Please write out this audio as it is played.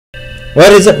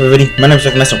What is up, everybody? My name is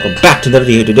Master. Welcome back to the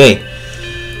video today.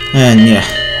 And yeah,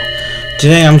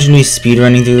 today I'm just gonna be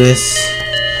speedrunning through this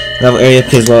level area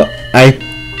because, well, I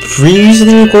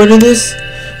previously recorded this,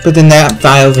 but then that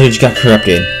file footage got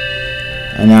corrupted,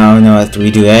 and now I have to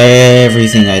redo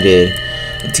everything I did.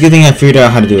 It's a good thing I figured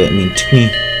out how to do it. I mean, it took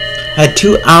me. I had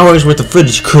 2 hours worth of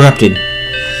footage corrupted.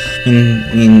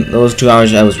 I mean, those 2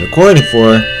 hours I was recording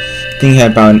for, I think I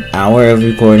had about an hour of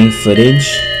recording footage.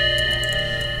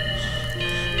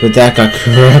 But that got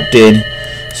corrupted,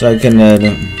 so I couldn't. Now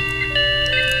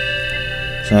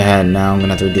I'm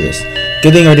gonna have to redo this.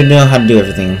 Good thing I already know how to do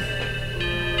everything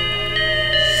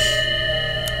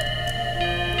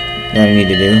that I need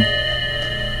to do.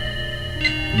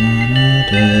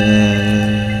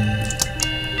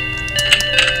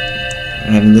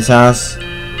 Head in this house.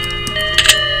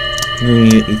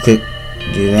 You click,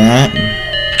 do that.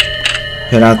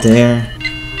 Head out there.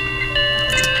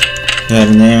 Head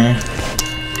in there.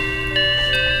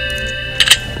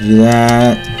 Do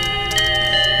that.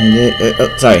 And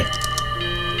oh, sorry.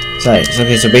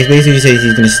 Okay, so basically, he says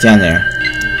he's gonna stand there.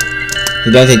 He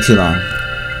doesn't take too long.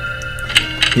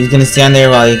 He's gonna stand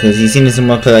there while because he's seen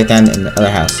someone play like that in the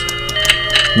other house.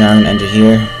 Now I'm gonna enter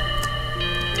here.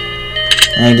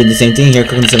 And I did the same thing here,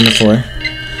 clicking 7 to 4.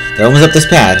 That opens up this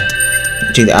pad.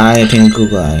 You take the eye, and take the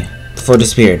Google eye. The 4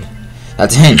 disappeared.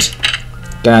 That's a hint.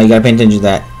 Now you gotta pay attention to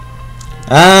that.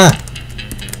 Ah!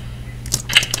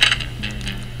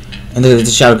 And look, it's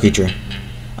a shadow creature.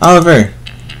 Oliver!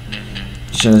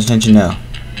 Shadow's attention now.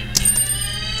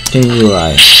 Take the Google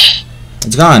eye.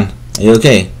 It's gone. Are you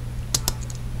okay?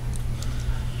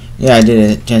 Yeah, I did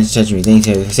it. Chance to touch me. Thanks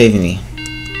for saving me.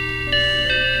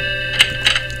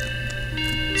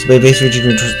 So basically, you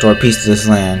can restore peace to this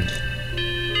land.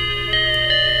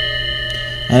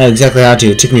 I know exactly how to.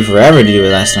 It took me forever to do it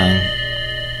last time.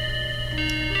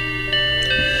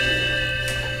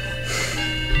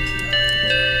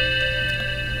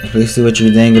 That's basically what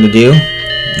you're then gonna do.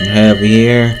 And head over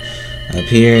here, up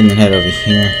here, and then head over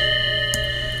here.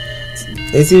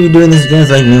 Basically, doing this again is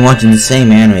like me watching the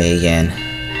same anime again.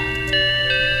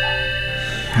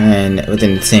 And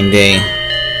within the same day.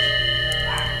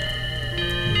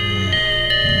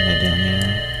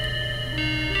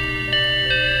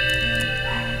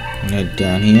 Head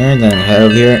down here, then head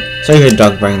over here. Sorry you hear a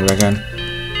dog barking in the background.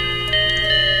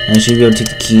 And I should be able to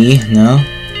take the key. No?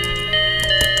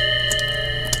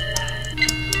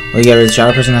 Well, you got rid of the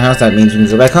shadow person in the house. That means we can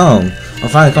go back home. Oh,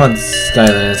 finally, come on,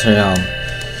 Skylar. Let's hurry home.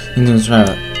 You can try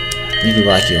to make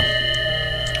people like you.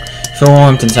 Feel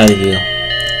warmth inside of you.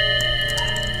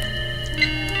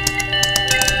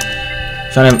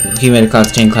 Found a key made a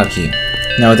cloud chain cloud key.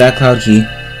 Now with that cloud key,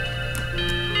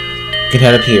 you can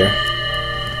head up here.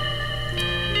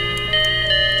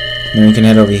 Then we can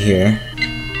head over here.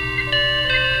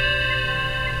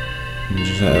 Then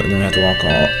we have to walk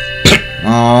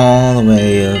all the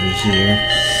way over here.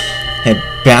 Head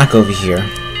back over here.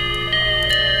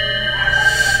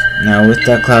 Now with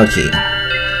that cloud key.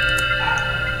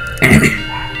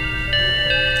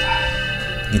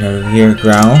 Get over here,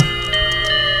 growl.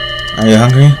 Are you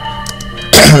hungry?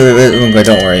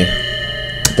 Don't worry.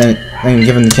 Then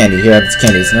give him the candy. Here, have this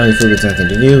candy. It's not really food, it's nothing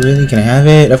to do. Really? Can I have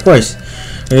it? Of course.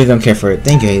 I really don't care for it.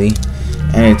 Thank you, Haley.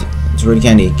 And it's red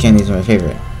candy. Candy's my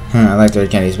favorite. I like the red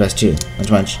candy's best too.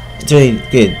 Munch. It's really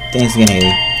good. Thanks again,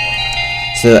 Haley.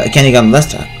 So, candy got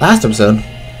last episode.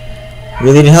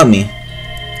 Really did help me.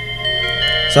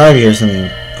 Sorry to hear some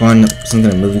kind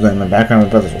of movie going in my background. My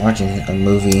brother's watching a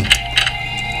movie.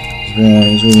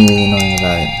 He's really annoying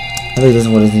about it. I think this is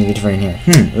what is need to be different in here.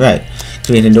 Right.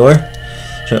 So we hit the door.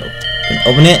 So,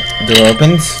 open it. The door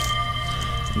opens.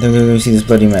 Then we see this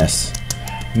bloody mess.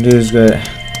 This is good.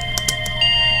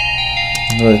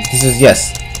 Look, this is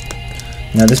yes.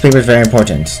 Now this paper is very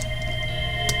important.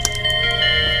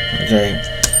 Okay,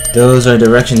 those are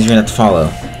directions you're gonna have to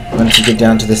follow once you get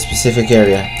down to this specific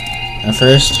area. Now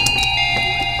first,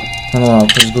 hold on,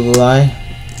 push Google eye.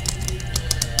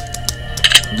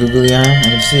 Googly eye. I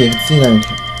can see that.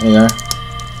 There you are.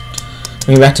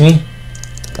 Bring it back to me.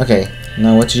 Okay.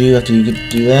 Now what to do after you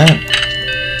do that?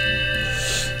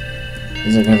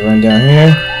 Is it gonna run down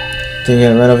here? Then we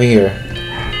gotta run over here.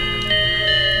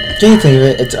 Can't think of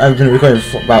it. I've been recording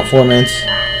for about 4 minutes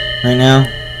right now,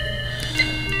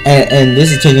 and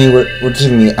this is taking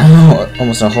me I don't know,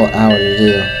 almost a whole hour to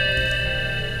do.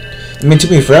 I mean, it took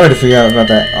me forever to figure out about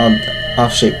that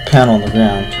off-shaped panel on the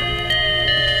ground.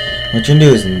 What you're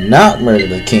gonna do is not murder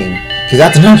the king, because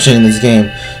that's an option in this game.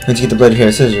 Once you get the bloody pair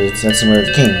of scissors, that's to murder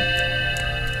the king.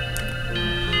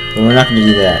 But we're not gonna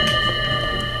do that.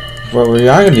 What we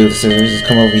are gonna do with the scissors is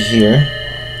come over here.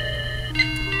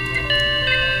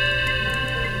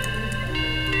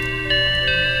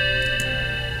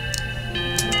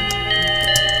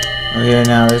 Over here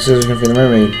now. The scissors can free the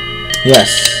mermaid. Yes.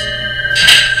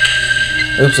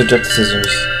 Oops, I dropped the scissors.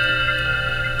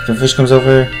 If a fish comes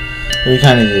over, very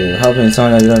kind of you. Helping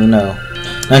someone that you don't even know.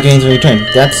 Not getting to return.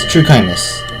 That's true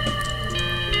kindness.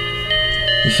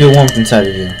 You feel warmth inside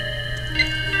of you.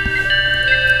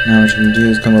 Now what you can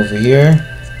do is come over here.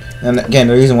 And again,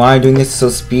 the reason why I'm doing this so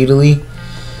speedily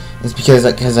is because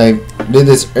I did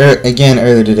this again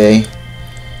earlier today.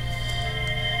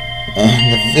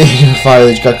 And the video file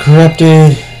just got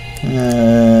corrupted.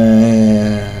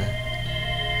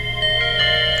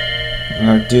 What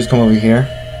I'll do is come over here.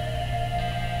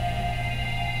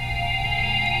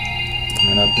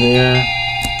 And up here.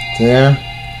 There.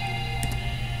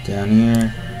 Down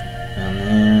here. Down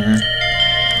there.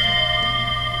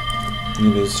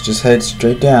 You just head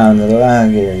straight down to the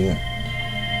lag area.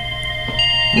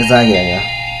 This lag area.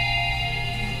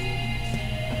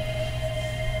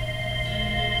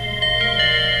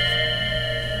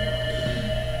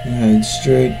 You head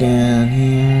straight down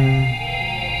here.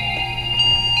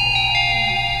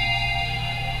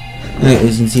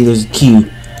 As you can see, there's a key.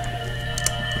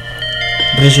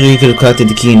 Pretty sure you could have collected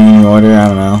the key in any order. I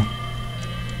don't know.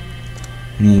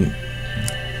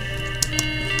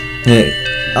 Hey,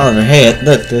 Oliver, hey,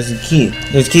 look, there's a key.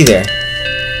 There's a key there.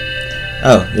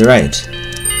 Oh, you're right.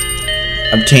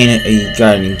 Obtain a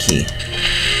guardian key.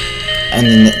 And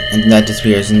then that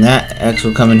disappears, and that X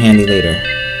will come in handy later.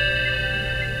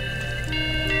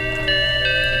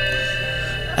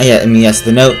 Yeah, I mean, yes,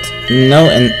 the note,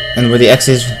 and where the X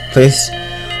is placed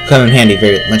will come in handy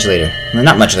very much later. Well,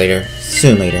 not much later,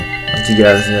 soon later. Once you get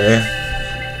out of this area.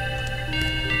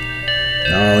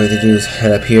 All we have to do is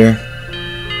head up here.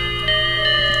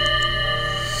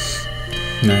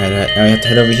 Now we have to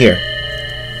head over here.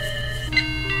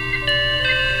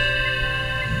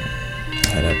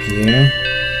 Head up here.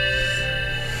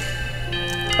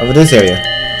 Over this area.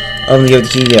 Only give the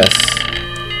key, yes.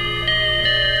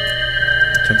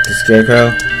 Talk to the Scarecrow.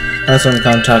 I want someone to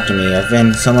come talk to me. I've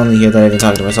been so lonely here that I've been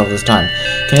talking to myself this time.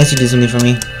 Can I ask you to do something for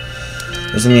me?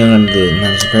 There's something I want to do.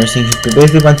 Now, Mr. Percy,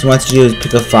 basically what he wants to do is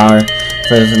pick a flower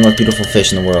for the most beautiful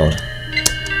fish in the world.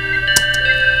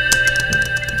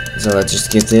 So let's just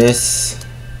get this.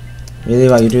 Really?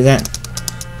 Why you do that?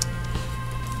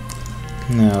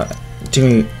 No.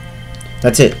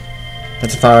 That's it.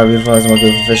 That's a flower. Beautiful as the most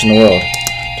beautiful fish in the world.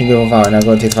 Two beautiful flower. Now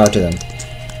go and take the flower to them.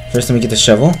 First, let me get the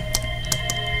shovel.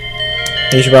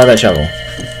 Hey, you should borrow that shovel.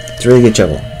 It's a really good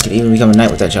shovel. You could even become a knight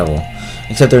with that shovel.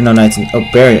 Except there are no knights in. Oh,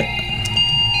 bury it.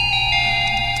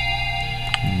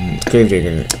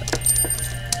 Gravedigger.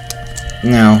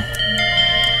 Now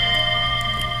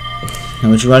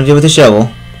what you want to do with the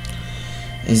shovel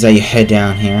is that you head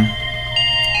down here.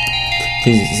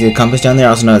 Please see the compass down there,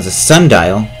 also known as a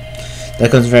sundial. That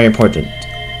becomes very important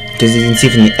because you can see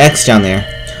from the X down there,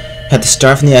 you have to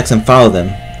start from the X and follow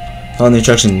them. Follow the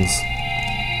instructions.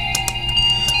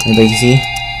 And like you see,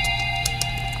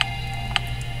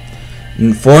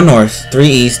 4 north, 3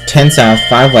 east, 10 south,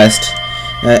 5 west,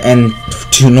 and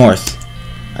 2 north.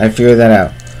 I figured that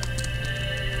out.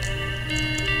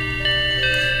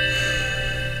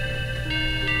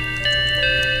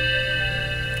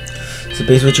 So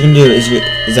basically what you're going to do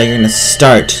is that you're going to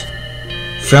start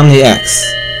from the X.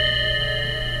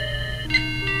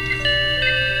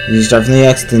 You start from the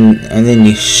X, and then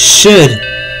you should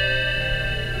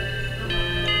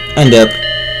end up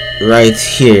right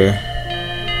here.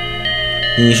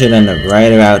 And you should end up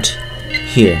right about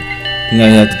here. You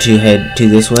guys have to head to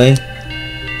this way.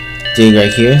 Dig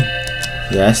right here.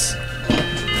 Yes.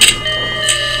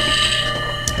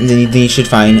 And then you should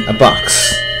find a box.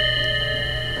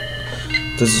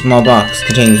 There's a small box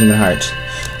containing a human heart.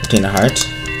 Obtain a heart.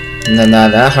 And then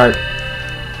that heart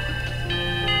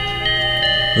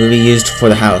will be used for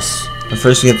the house. But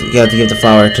first you have to give the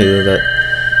flower to the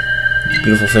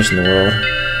beautiful fish in the world.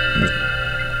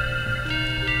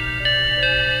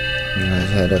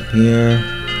 Let's head up here.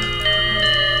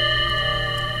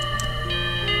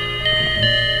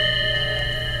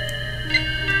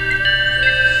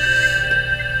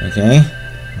 Okay,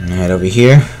 and head over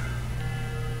here.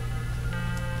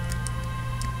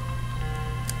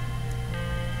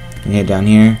 And head down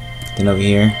here, then over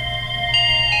here.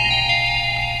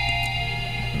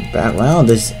 Back. Well, I'm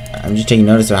just taking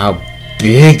notice of how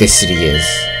big this city is.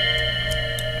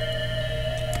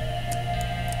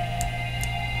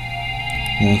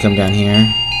 And then you come down here.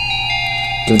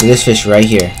 Give it to this fish right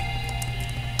here.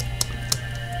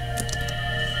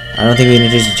 I don't think we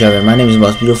introduced each other. My name is the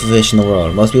most beautiful fish in the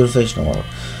world. Most beautiful fish in the world.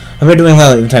 I've been doing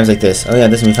well in times like this. Oh yeah,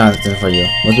 this one we found something for you.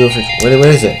 Most beautiful fish. What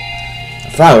is it?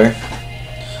 A flower?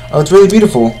 Oh, it's really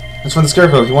beautiful. It's from the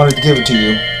Scarecrow. He wanted to give it to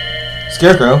you.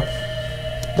 Scarecrow?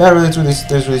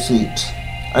 That's really sweet.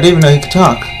 I didn't even know he could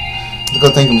talk. Let's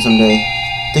go thank him someday.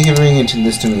 Thank you for bringing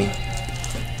this to me.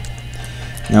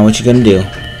 Now what you gonna do?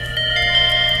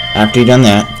 After you've done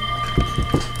that,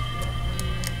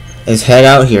 is head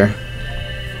out here.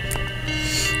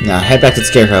 Now head back to the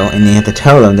Scarecrow, and you have to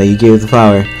tell them that you gave the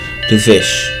flower to the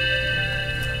fish.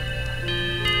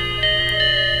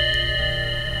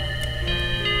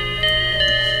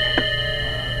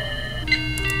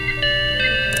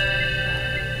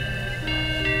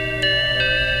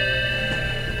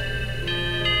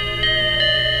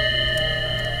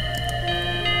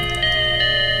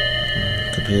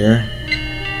 Here.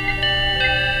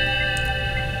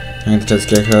 I have to tell the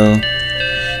Scarecrow.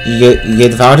 You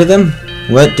gave the flower to them?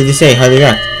 What did they say? How did they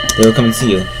react? They will come and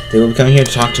see you. They will be coming here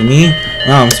to talk to me?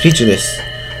 Wow, I'm speechless.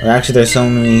 Well, actually, there's so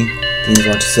many things I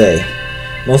want to say.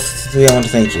 Mostly, I want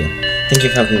to thank you. Thank you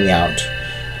for helping me out.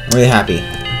 I'm really happy.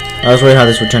 I was worried how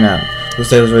this would turn out. Who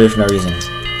said I was worried for no reason?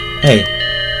 Hey,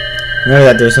 remember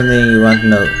that there's something you want to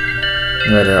know.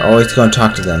 Remember, always go and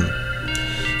talk to them.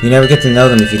 You never get to know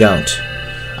them if you don't.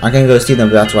 I can go see them,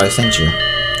 but that's why I sent you.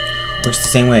 Works the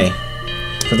same way.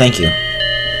 So thank you.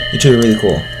 You two are really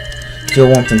cool. Feel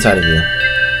warmth inside of you.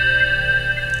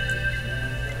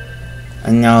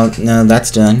 And now that's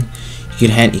done, you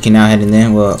can now head in there.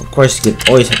 Well, of course you could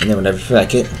always head in there whenever you feel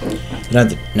like it. You don't have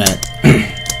to. No. And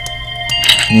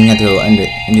then you have to go under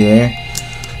there.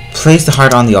 Place the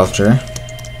heart on the altar.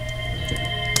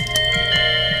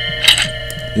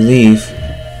 You leave.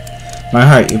 My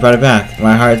heart, you brought it back.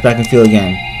 My heart is back in feel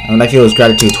again. And what I feel is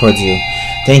gratitude towards you.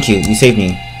 Thank you, you saved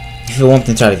me. You feel warmth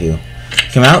inside of you.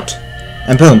 Come out,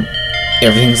 and boom,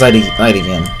 everything's light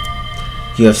again.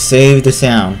 You have saved the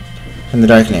sound from the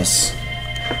darkness.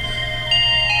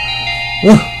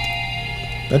 Whew.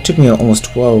 That took me almost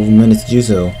 12 minutes to do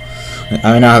so.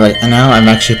 Now I'm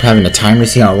actually having a timer to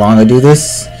see how long I do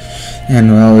this.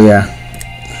 And well, yeah.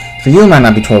 For you it might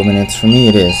not be 12 minutes, for me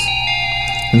it is.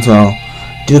 And so,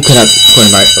 do cut out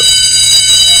according by.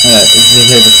 Yeah, you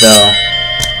hear the bell.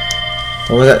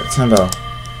 What was that sound bell?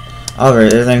 Oliver,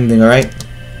 is everything alright?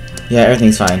 Yeah,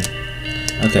 everything's fine.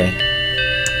 Okay.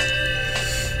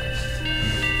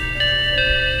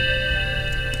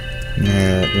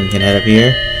 We can head up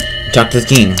here and talk to the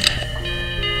king.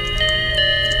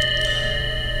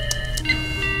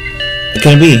 It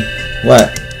couldn't be.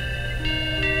 What?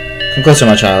 Come closer,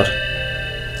 my child.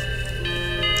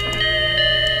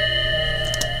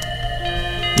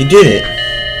 You did it.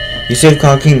 You saved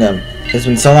Cloud Kingdom. It's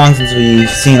been so long since we've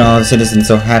seen all the citizens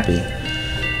so happy.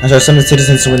 I shall summon the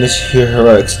citizens to witness your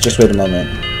heroics. Just wait a moment.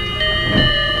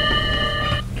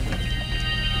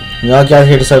 We all gather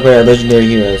here to celebrate our legendary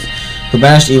heroes, who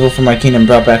banished evil from our kingdom and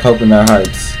brought back hope in our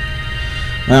hearts.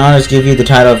 My honors give you the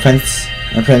title of Prince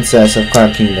and Princess of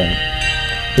Cloud Kingdom.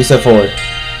 Please step forward.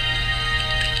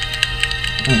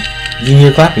 Oh, you can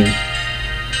hear clapping.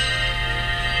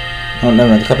 Oh, never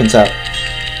mind. The clapping stopped.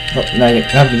 Oh, now it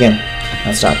happened again.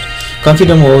 Now stopped. Cloud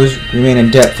Kingdom will always remain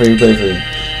in debt for your bravery.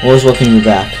 Always welcome you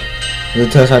back. Will you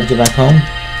tell us how to get back home?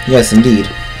 Yes, indeed.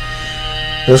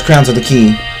 Those crowns are the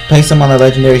key. Place them on the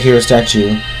legendary hero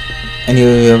statue, and you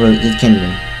will be able to the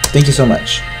kingdom. Thank you so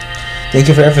much. Thank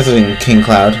you for everything, King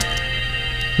Cloud.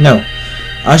 No,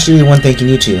 I should be the one thanking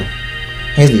you two.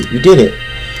 Haley, you did it.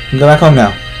 You can go back home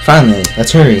now. Finally,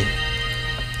 let's hurry.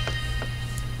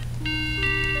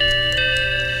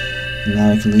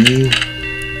 Now we can leave.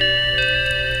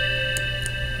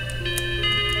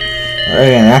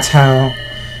 Again, that's how,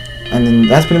 and then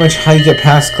that's pretty much how you get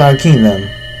past Cloud Kingdom,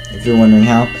 if you're wondering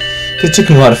how. It took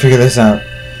me a while to figure this out.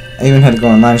 I even had to go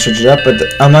online and search it up, but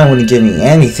the online wouldn't give me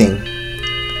anything.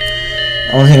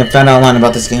 The only thing I found out online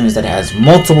about this game is that it has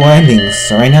multiple endings.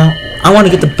 So right now, I want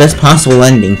to get the best possible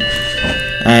ending,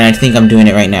 and I think I'm doing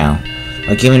it right now.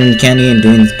 By giving him the candy and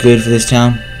doing good for this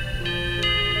town,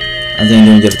 I think I'm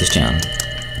doing good for this town.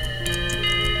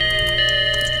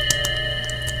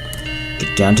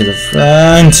 Get down to the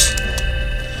front.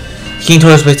 The king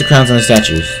told us to place the crowns on the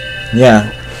statues.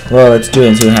 Yeah, well, let's do it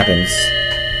and see what happens.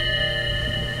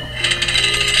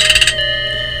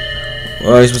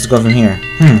 Where are we supposed to go from here?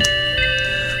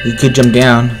 We could jump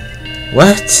down.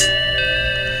 What?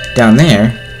 Down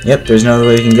there? Yep, there's no other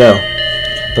way we can go.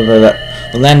 But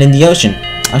we'll land in the ocean.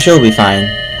 I'm sure we'll be fine.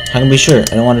 How can we be sure?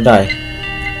 I don't want to die.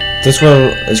 This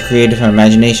world is created from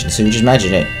imagination, so you just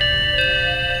imagine it.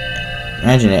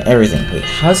 Imagine it, everything. Wait,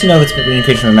 how does he know it's being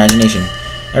created from imagination?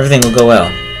 Everything will go well.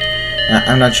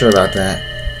 I'm not sure about that.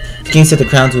 The king said the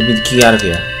crowns would be the key out of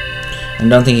here. I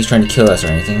don't think he's trying to kill us or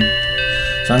anything.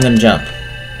 So I'm gonna jump.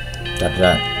 Don't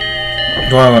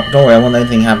worry, I won't let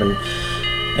anything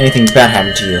bad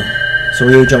happen to you. So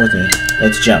will you jump with me?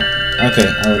 Let's jump. Okay,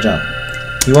 I will jump.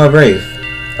 You are brave.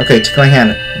 Okay, take my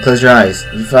hand. Close your eyes.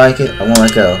 If you feel like it, I won't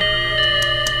let go.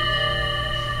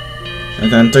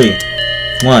 Okay, on 3.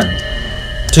 1,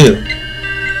 2.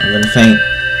 I'm gonna faint.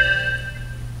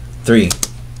 3.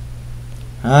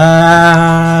 Ah!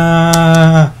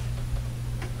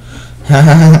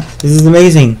 This is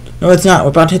amazing. No, it's not.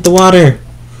 We're about to hit the water.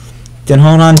 Then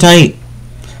hold on tight.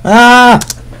 Ah!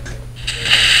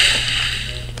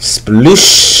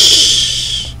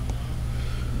 Sploosh!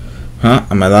 Huh?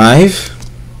 Am I alive?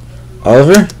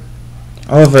 Oliver?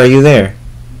 Oliver, are you there?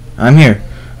 I'm here.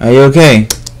 Are you okay?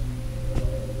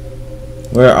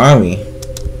 Where are we?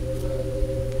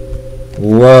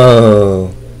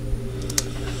 Whoa.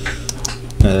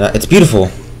 It's beautiful.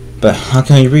 But how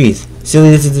can we breathe? Silly,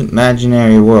 this is an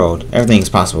imaginary world. Everything's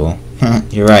possible.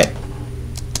 You're right.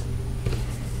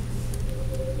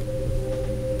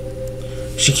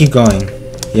 We should keep going.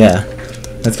 Yeah.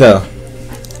 Let's go.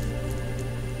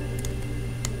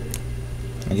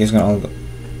 I guess I'm gonna only go.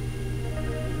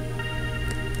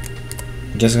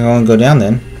 I guess I'm gonna only go down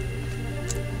then.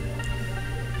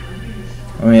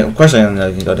 I mean, of course I don't know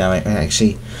you can go down.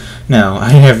 Actually, no,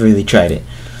 I never really tried it.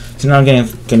 So now I'm getting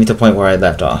to the point where I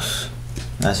left off.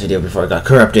 Last video before I got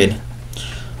corrupted.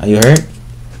 Are you hurt?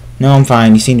 No, I'm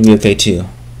fine. You seem to be okay too.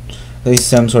 At least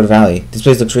some sort of alley. This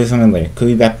place looks really familiar. Could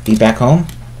we be back home?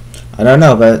 I don't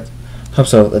know, but hope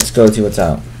so. Let's go see what's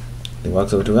out. He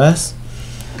walks over to us,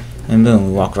 and boom,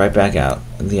 we walk right back out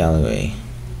of the alleyway.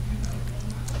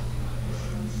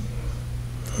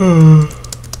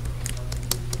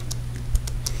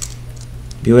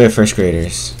 Beware first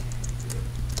graders.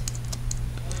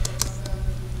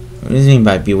 What does it mean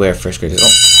by beware first graders? Oh.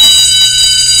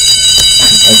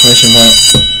 Exclamation point.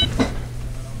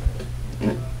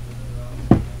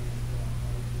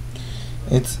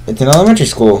 It's an elementary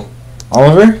school.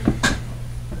 Oliver?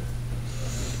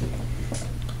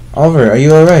 Oliver, are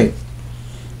you alright?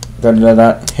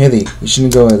 Haley, you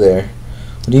shouldn't go there.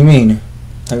 What do you mean?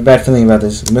 I have a bad feeling about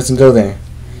this. We mustn't go there.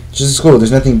 It's just a school.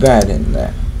 There's nothing bad in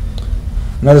that.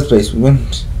 Another place. I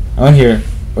went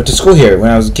to school here when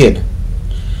I was a kid.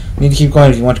 We need to keep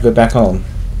going if you want to go back home.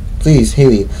 Please,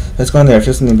 Haley, let's go in there. I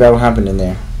feel something bad will happen in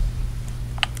there.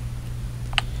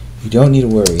 You don't need to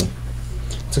worry.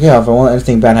 It's okay, Oliver. I won't let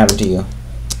anything bad happen to you.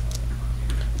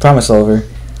 Promise, Oliver.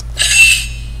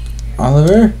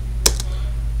 Oliver?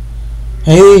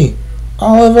 Haley!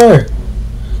 Oliver!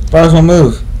 Bars won't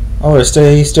move. Oliver,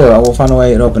 stay still. I will find a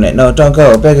way to open it. No, don't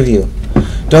go. I beg of you.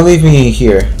 Don't leave me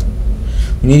here.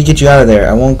 We need to get you out of there.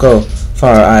 I won't go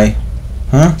far.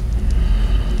 Huh?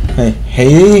 Hey,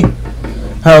 Haley?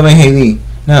 Help me, Haley.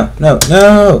 No, no,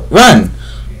 no! Run!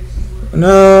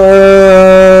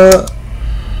 No!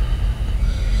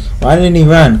 Why didn't he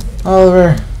run?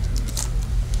 Oliver!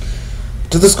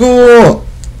 To the school!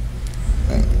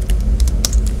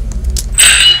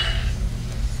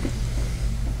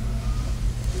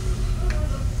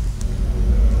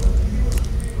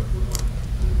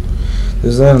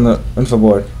 There's a letter on the info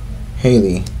board.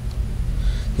 Haley.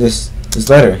 This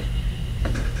letter.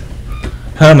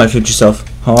 Hello, my future self.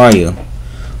 How are you?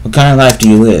 What kind of life do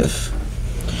you live?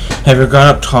 Have you grown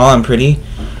up tall and pretty?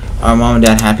 Are mom and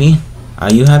dad happy?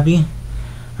 Are you happy?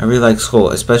 I really like school,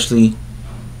 especially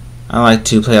I like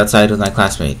to play outside with my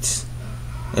classmates.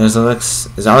 Is Alex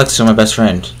still my best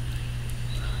friend?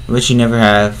 I wish you never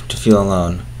have to feel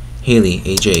alone. Haley,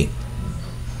 age 8.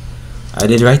 I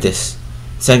did write this.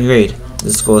 2nd grade.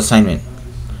 This school assignment.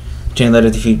 Return letter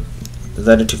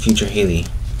to future Haley.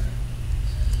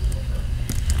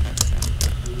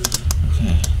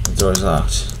 Okay, the door is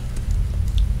locked.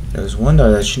 There's one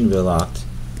door that shouldn't be locked.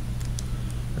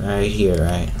 Right here,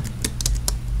 right?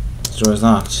 This door is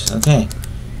locked. Okay.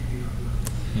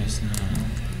 Yes.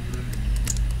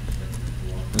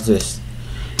 What's this?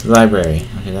 The library.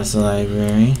 Okay, that's the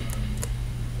library.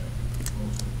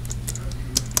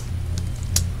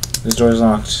 This door is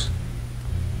locked.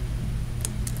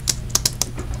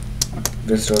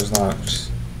 This door is locked.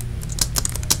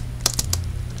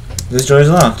 This door is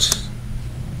locked.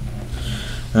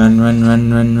 Run, run,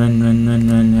 run, run, run, run, run, run,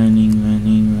 running, running,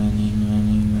 running, running,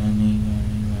 running, running,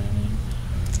 running.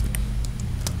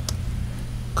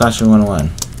 Classroom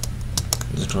 101.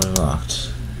 This door is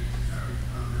locked.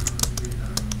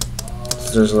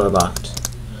 This door is locked.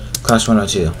 Classroom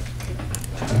 102.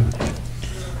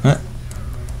 What?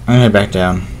 I'm gonna head back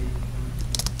down.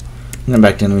 I'm gonna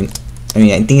back down. I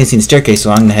think I see the staircase,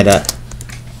 so I'm gonna head up.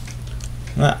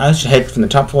 Well, I should head from the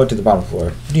top floor to the bottom floor.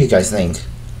 What do you guys think?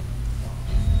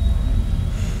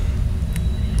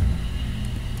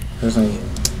 Personally,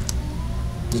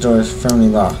 the door is firmly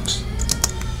locked.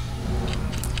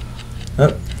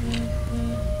 Oh.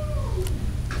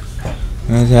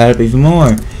 Let's add up even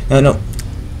more. No.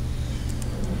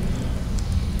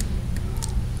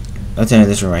 Let's enter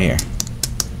this room right here.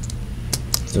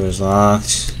 This door is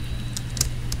locked.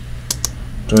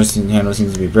 Door handle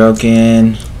seems to be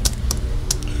broken.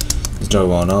 This door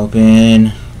won't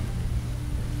open.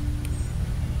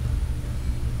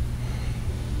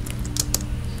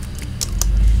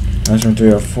 That's room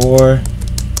 304.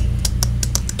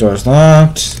 Door's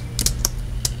locked.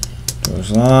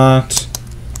 Door's locked.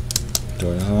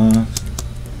 Door's locked.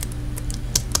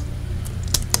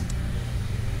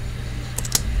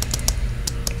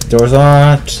 Door's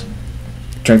locked.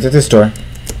 Trying to this door.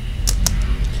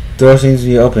 Door seems to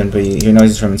be open, but you hear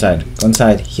noises from inside. Go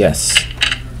inside. Yes.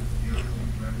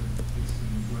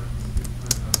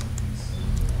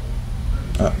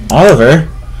 Oliver?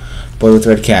 Boy with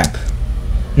red cap.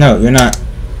 No, you're not.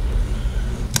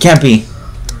 Can't be.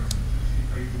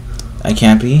 I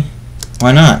can't be?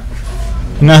 Why not?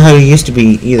 You're not how you used to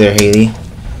be either, Haley. ...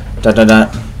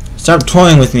 Stop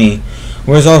toying with me.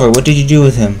 Where's Oliver? What did you do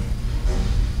with him?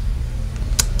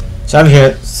 Stop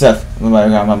here, Seth.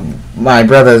 My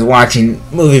brother is watching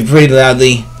movie pretty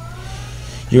loudly.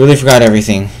 You really forgot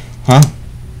everything, huh?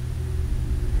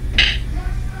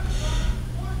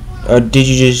 Or did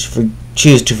you just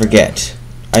choose to forget?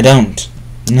 I don't.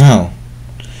 No.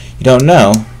 You don't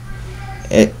know?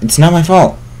 It's not my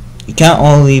fault. You can't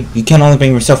only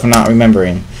blame yourself for not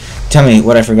remembering. Tell me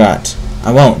what I forgot.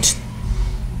 I won't.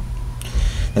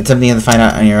 That's something you have to find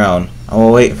out on your own. I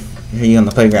will wait for you on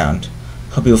the playground.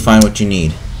 Hope you'll find what you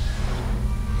need.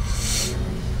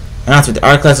 Announcement. The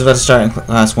art class is about to start in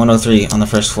class 103 on the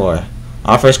first floor.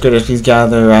 All first graders, please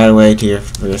gather right away for your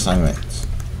assignments.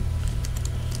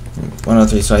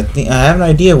 103. So I have an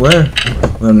idea where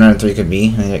room 903 could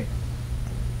be. Like,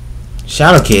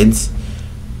 Shadow Kids.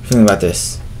 Feeling about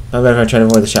this. How about if I try to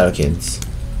avoid the Shadow Kids?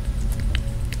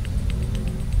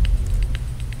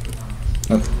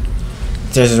 Look.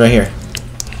 The stairs is right here.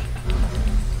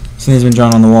 Something's been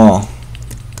drawn on the wall.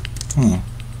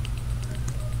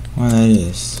 What that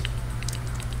is.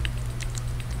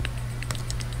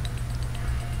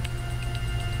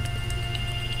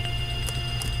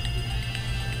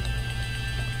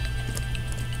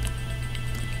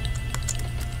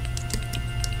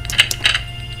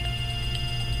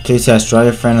 Today's task, draw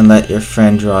your friend and let your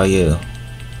friend draw you.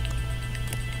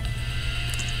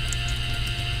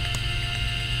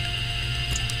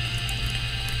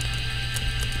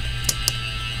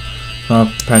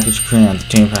 Package crayons.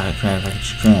 Chain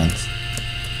package crayons.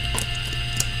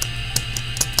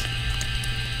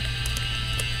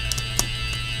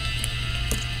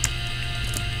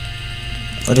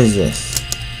 What is this?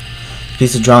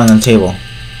 Piece of drawing on the table.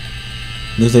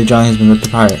 Looks like drawing has been ripped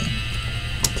apart.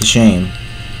 It's a shame.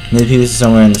 Maybe the piece is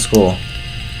somewhere in the school.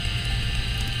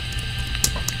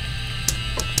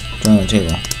 Drawing on the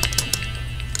table.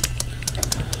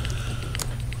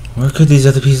 Where could these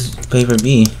other pieces of paper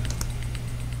be?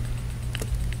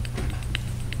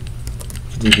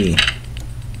 Be.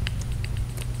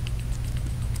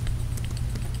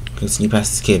 Okay, sneak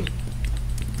past this kid.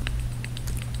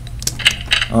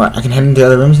 Alright, I can head into the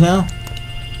other rooms now?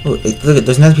 Oh, look at,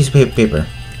 there's another piece of paper.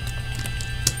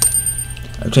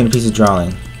 I've obtained a piece of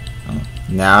drawing. Oh,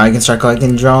 now I can start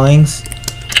collecting drawings.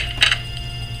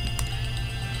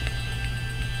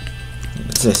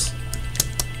 What's this?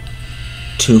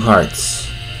 2 hearts.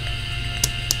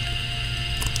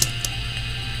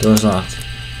 Door's locked.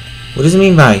 What does it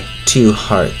mean by 2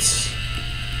 hearts?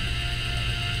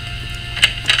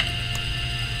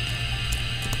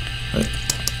 Wait.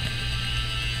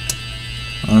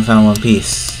 I only found 1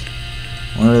 piece.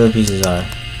 What other pieces are?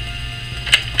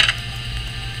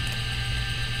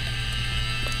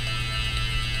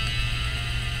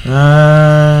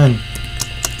 Run!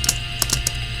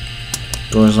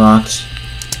 Door's locked.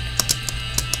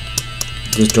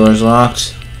 This door's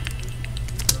locked.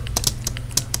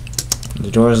 The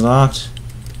door is locked.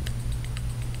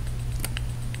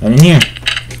 Get in here.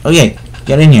 Oh yeah,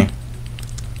 get in here.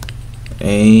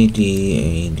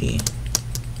 A-D.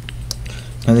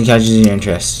 Nothing catches your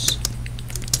interest.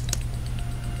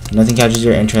 Nothing catches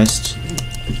your interest.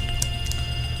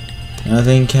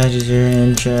 Nothing catches your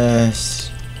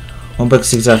interest. One book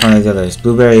sticks out from the others.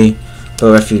 Blueberry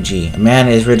Boat Refugee. A man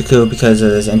is ridiculed because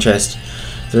of his interest.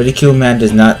 The ridiculed man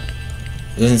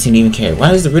doesn't seem to even care.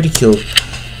 Why is the ridicule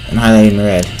and highlighted in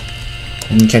red?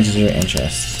 Nothing catches your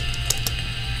interest.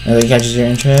 Nothing catches your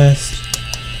interest.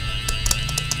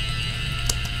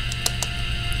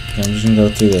 Okay, I'm just gonna go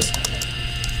through this.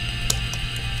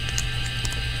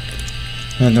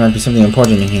 There might be something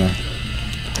important in here.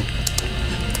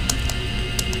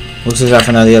 Looks out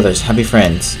for none of the others. Happy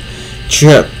friends.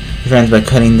 Cheer up. Your friends by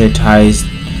cutting their ties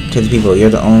to the people. You're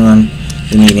the only one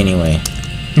they need anyway.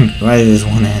 Why is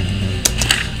one anime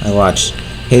I watched?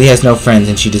 Haley has no friends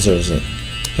and she deserves it.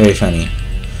 Very funny.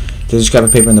 There's a scrap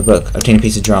of paper in the book. Obtain a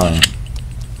piece of drawing.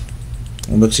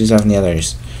 One book she's off from the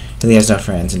others. Haley has no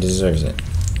friends and deserves it.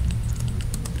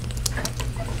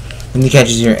 When he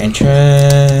catches your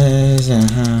interest,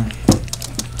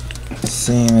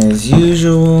 same as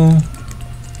usual.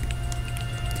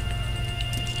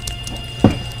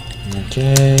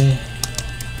 Okay.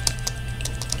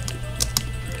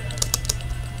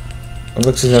 What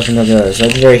books is up from the others?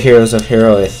 Legendary Heroes of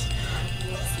Heroeth.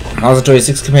 Also joined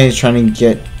 6 companions trying to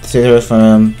get Sailor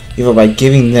from evil by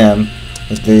giving them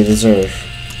what they deserve.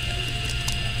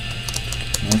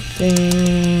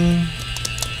 Nothing.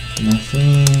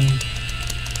 Nothing.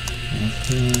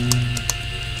 Nothing.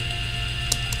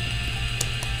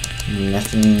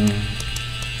 Nothing.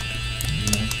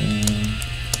 Nothing.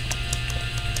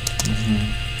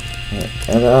 Right.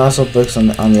 Are there also books on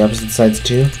the opposite sides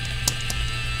too?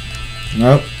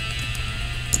 Nope.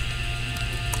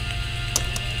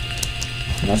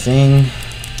 Nothing.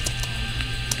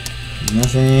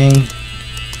 Nothing.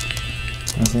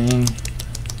 Nothing.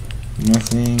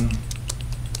 Nothing.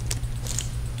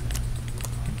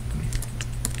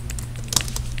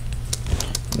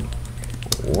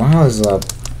 Wow, there's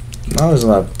a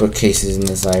lot of bookcases in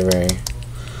this library.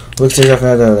 Books are off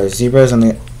other zebras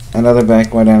and other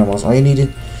black white animals. All you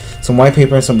needed some white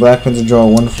paper and some black pens to draw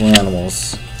wonderful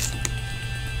animals.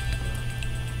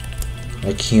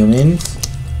 Like humans.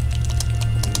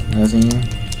 Nothing.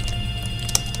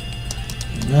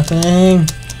 Nothing.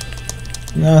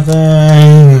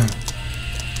 Nothing.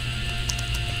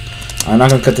 I'm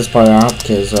not gonna cut this part out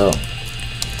because it'll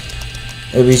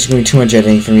be just gonna be too much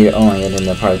editing for me to only edit in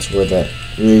the parts where that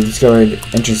really discovered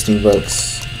interesting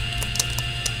books.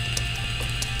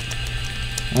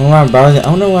 I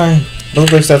don't know why both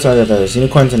books outside of those.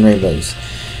 Unicorns and rainbows.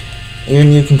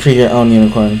 Even you can create your own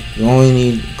unicorn. You only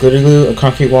need glitter glue, a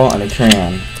concrete wall, and a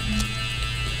crayon.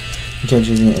 You can't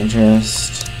choose your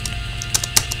interest.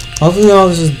 Hopefully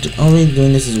only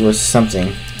doing this is worth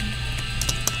something.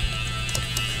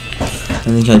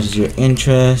 And then catches your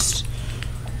interest.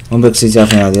 One book stays out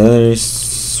from all the others.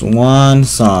 Swan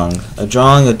Song. A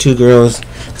drawing of 2 girls.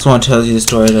 Swan tells you the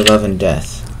story of their love and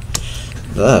death.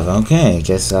 Love, okay. I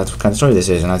guess that's what kind of story this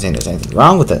is. I'm not saying there's anything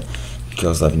wrong with it.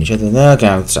 Girls loving each other. Okay,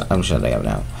 I'm shutting up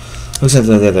now. Looks at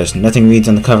the others. Nothing reads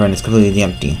on the cover and it's completely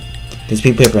empty. There's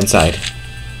pink paper inside.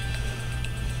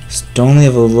 Story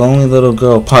of a Lonely Little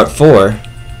Girl, Part 4.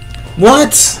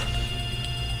 What?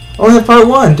 Only have Part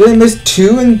 1. Did I miss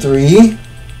 2 and 3?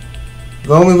 The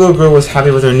Lonely Little Girl was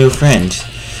happy with her new friend.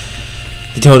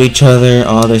 They told each other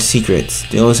all their secrets.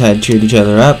 They always had cheered each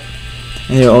other up.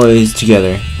 And they were always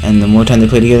together. And the more time they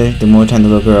played together, the more time the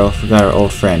little girl forgot her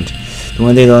old friend. The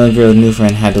one day the lonely girl's new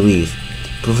friend had to leave.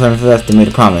 Before they left, they made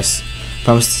a promise.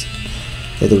 Promised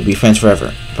that they would be friends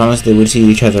forever. Promised they would see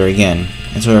each other again.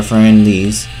 And so her friend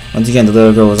leaves. Once again, the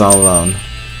little girl was all alone.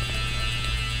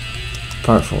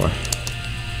 Part 4.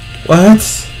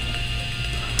 What?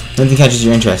 Nothing catches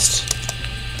your interest.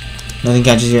 Nothing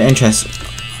catches your interest.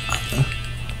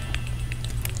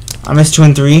 I missed 2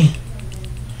 and 3.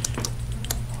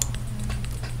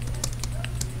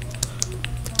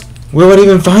 Where would I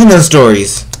even find those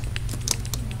stories?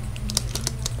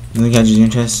 Nothing catches your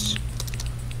interest.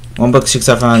 One book sticks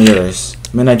out from the others.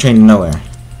 Midnight Train to Nowhere.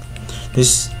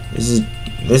 This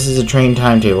is a train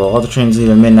timetable. All the trains leave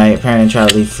at midnight. Parent and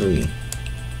child leave free.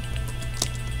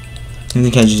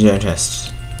 Nothing catches your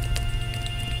interest.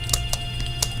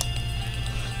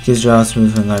 Kids draw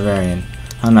smooth from the librarian.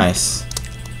 How nice.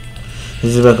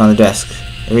 There's a book on the desk.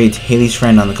 It reads Haley's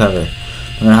Friend on the cover.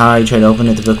 No matter how you try to open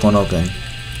it, the book won't open.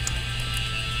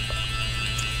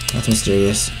 That's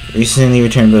mysterious. Recently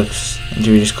returned books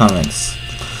into readers' comments.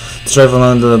 The Story of a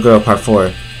Lonely Little Girl, Part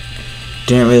 4.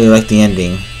 Didn't really like the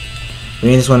ending.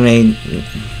 Reading this one made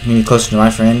me closer to my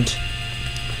friend.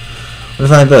 What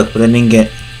if I found a book, but I didn't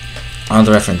get all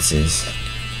the references.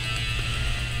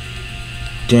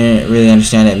 Didn't really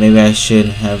understand it. Maybe I should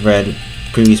have read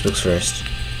previous books first.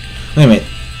 Wait a minute.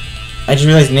 I just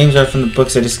realized the names are from the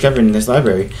books I discovered in this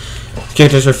library. The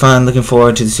characters were fun, looking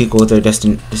forward to the sequel with their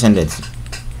descendants.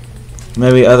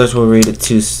 Maybe others will read it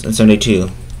too someday too.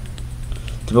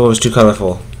 The book was too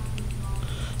colorful.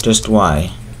 Just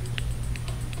why?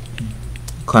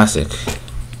 Classic.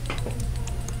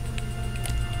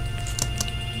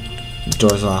 The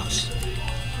door's locked.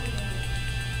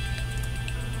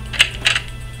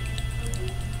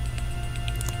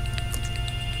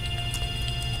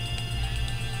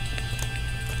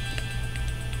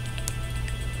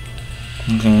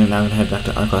 Okay, now I'm gonna head back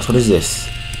to art class. What is this?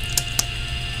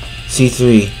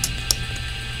 C3.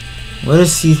 What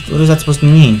is that supposed to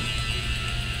mean?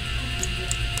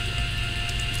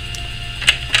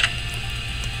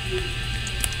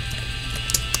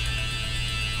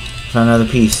 Found another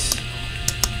piece.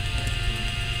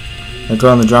 The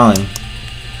girl in the drawing.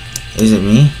 Is it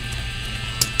me?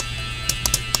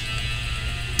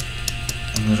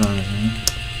 The drawing is me.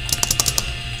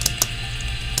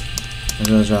 The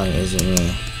girl drawing, is it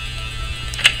me?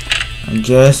 I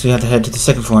guess we have to head to the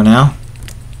second floor now.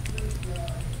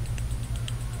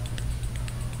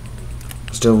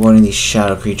 Still avoiding these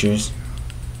shadow creatures.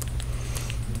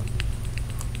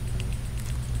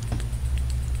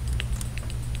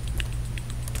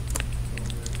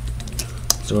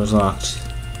 Door's locked.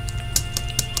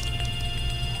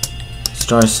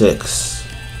 Star 6.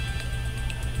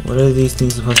 What are these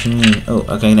things supposed to mean? Oh,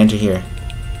 okay, I can enter here.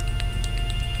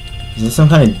 Is this some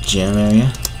kind of gym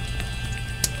area?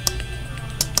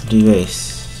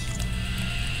 Debase.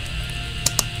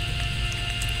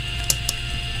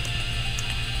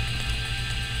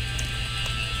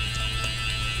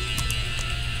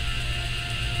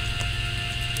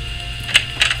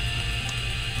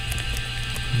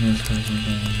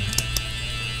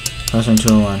 Classroom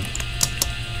 201.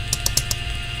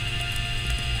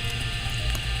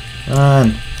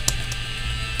 Run!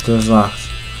 Door's locked.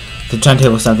 The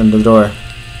timetable stopped on the door.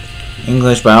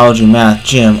 English, biology, math,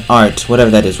 gym, art,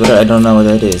 whatever that is. Whatever, I don't know what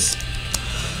that is.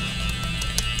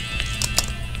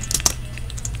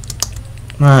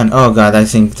 Run! Oh god, that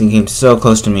thing came so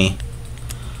close to me.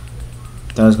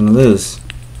 Thought I was gonna lose.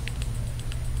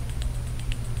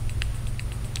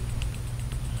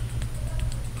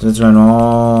 So let's run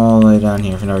all the way down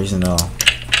here for no reason at all.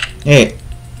 Hey!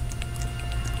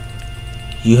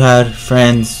 You had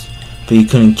friends, but you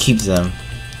couldn't keep them.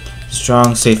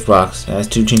 Strong safe box. It has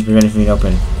 2 chains preventing from being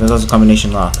open. There's also a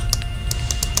combination lock.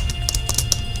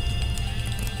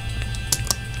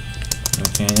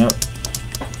 Okay, nope.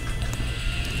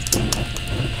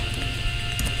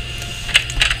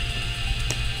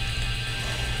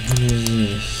 What is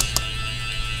this?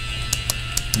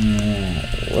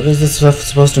 What is this stuff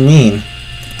supposed to mean?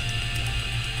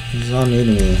 This is all new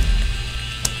to me.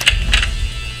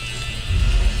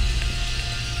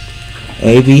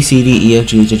 A, B, C, D, E, F,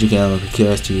 G, H, I, J, K, L, M, N, P, Q,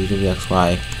 R, S, T, U, V, X,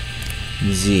 Y,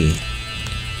 Z.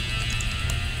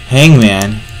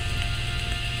 Hangman.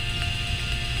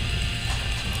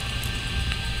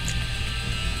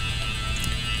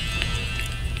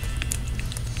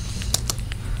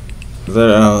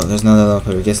 Letter O. There's no letter O.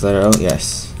 But we guess letter O.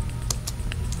 Yes.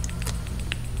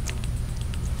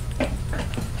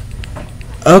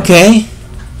 Okay.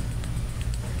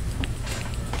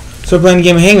 So we're playing the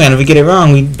game of Hangman. If we get it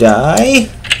wrong, we die.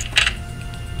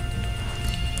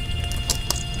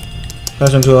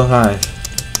 Classroom 205.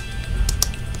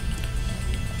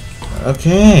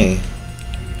 Okay.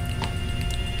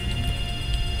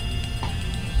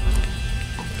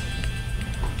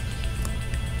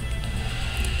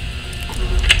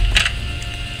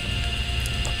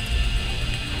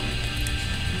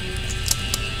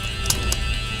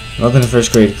 Welcome to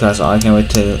first grade class. I can't wait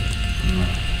to.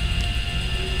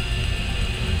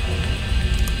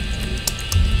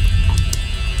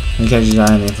 You catch your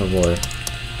eye on the info board.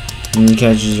 You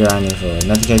catch your eye on the info board.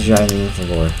 Not to catch your eye on the info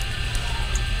board.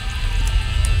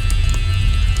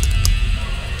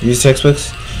 Use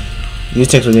textbooks. Use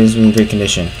textbooks that is in great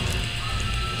condition.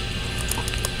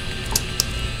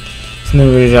 It's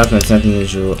no reading documents. Nothing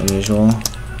unusual.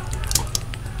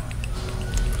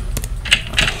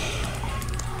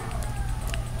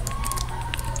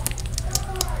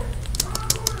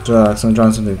 Someone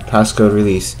drawing something. Passcode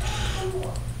release.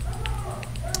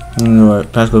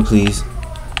 Passcode please.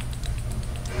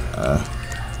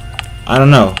 I don't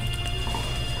know.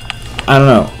 I don't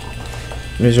know.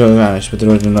 Visual vanished, but the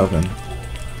door didn't open.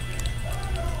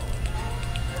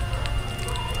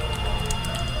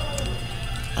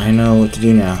 I know what to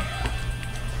do now.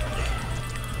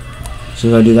 So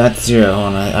if I do that 0, hold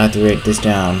on, I have to write this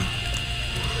down.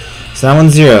 So that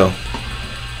one's 0.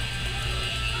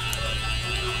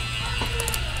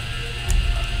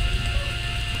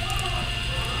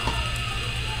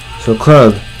 So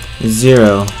club is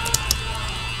 0.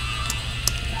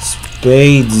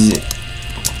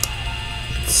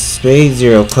 Spade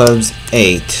 0, clubs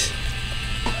 8.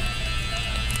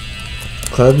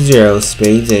 Club 0,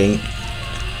 spades 8.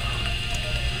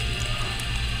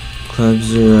 Club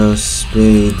 0,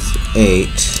 spades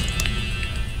 8.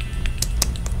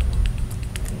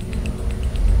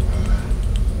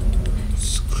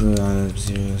 Club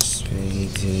 0,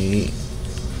 spades 8.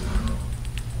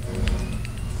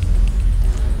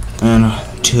 And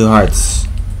 2 hearts.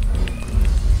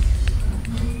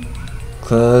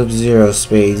 Club 0,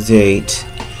 spades 8.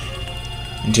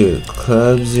 Into it.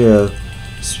 Club 0,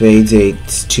 spades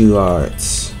 8, 2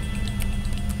 hearts.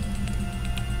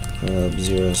 Club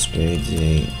 0, spades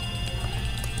 8.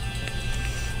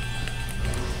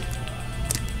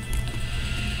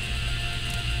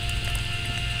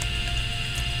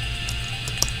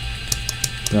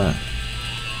 That.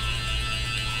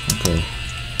 Okay.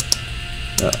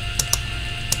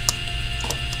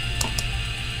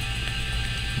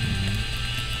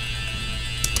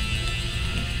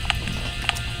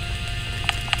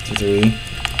 3,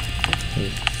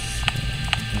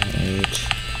 8,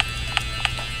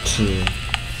 2.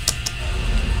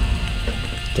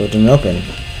 Door didn't open.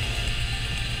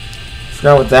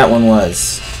 Forgot what that one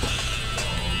was.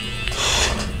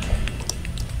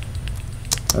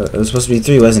 It was supposed to be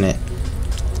 3, wasn't it?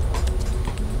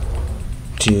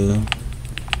 2.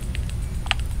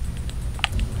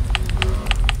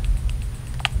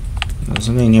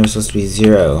 Something in here was supposed to be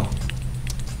 0.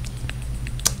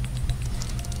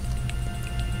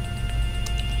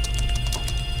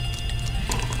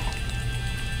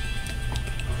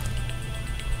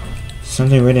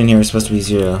 Something written here is supposed to be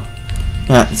 0.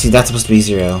 Ah, see, that's supposed to be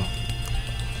 0.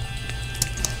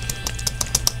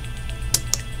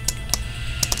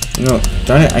 No,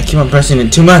 darn it, I keep on pressing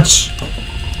it too much!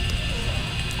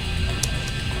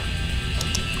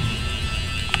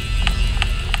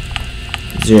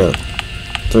 Zero.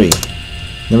 3.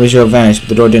 Number 0 vanished, but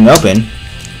the door didn't open.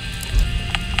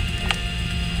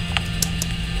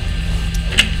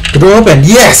 The door opened!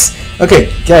 Yes!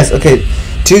 Okay, guys, okay.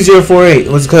 2048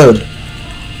 was the code.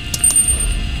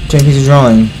 10 piece of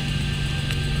drawing.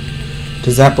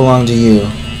 Does that belong to you?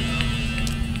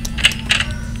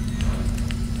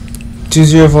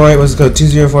 2048 was the code.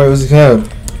 2048 was the code.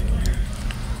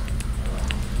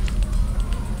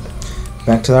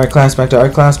 Back to art class, back to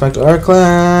art class, back to art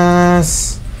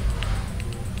class.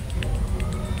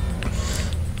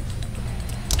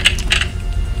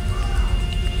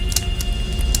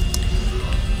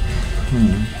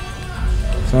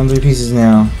 Found 3 pieces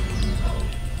now.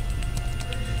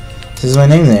 This is my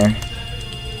name there.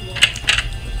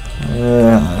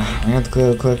 I have to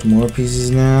go collect more pieces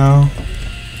now.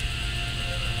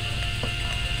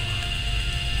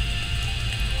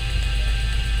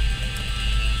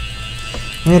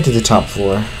 I'm gonna do the top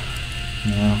 4.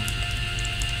 Yeah.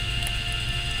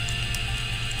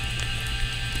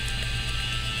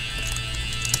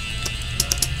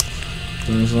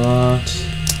 Door's locked.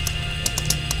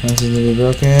 Fence is to be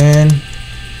broken.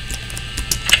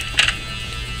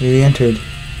 We entered.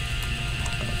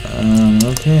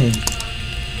 Okay.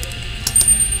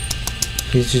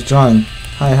 He's just drawing.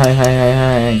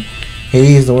 Hi.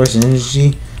 Haley is the worst, isn't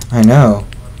she? I know.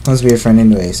 Let's be a friend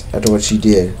anyways, after what she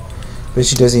did. But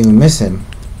she doesn't even miss him.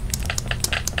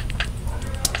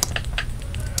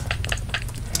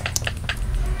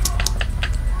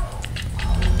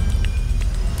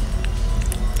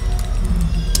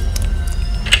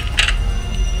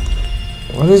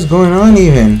 What is going on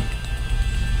even?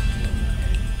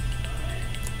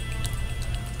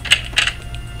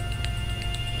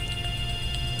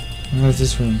 What's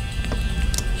this room?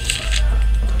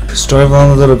 Story of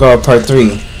Lonely Little Girl, Part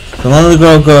 3. The lonely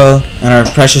little girl and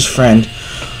her precious friend,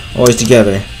 always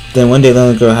together. Then one day the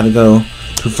lonely girl had to go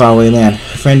to a faraway land.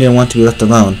 Her friend didn't want to be left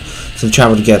alone, so they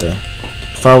traveled together.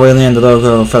 Faraway land, the little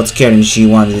girl felt scared and she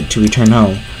wanted to return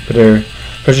home. But her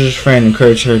precious friend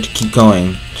encouraged her to keep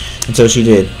going, and so she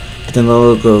did. But then the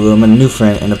little girl met a new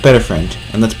friend and a better friend,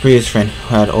 and that's the previous friend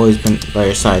who had always been by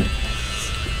her side.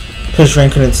 The precious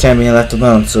friend couldn't stand being left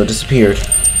alone, so it disappeared.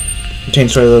 Change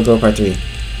story of the little girl, Part 3.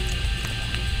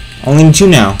 Only need 2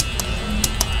 now.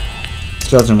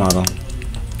 Skeleton model.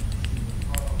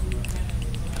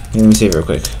 Let me save it real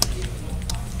quick.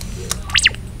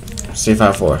 Save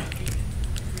file 4.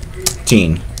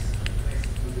 Teen.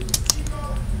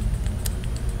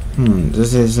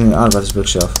 This is something odd about this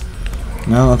bookshelf.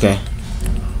 No? Okay.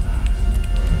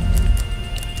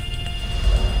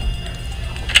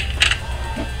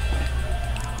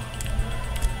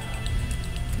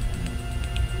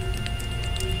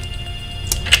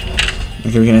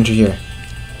 Okay, we can enter here.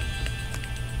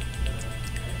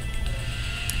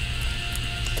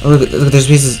 Oh, look, there's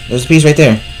pieces. There's a piece right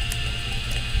there.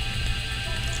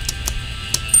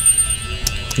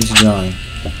 Piece of drawing.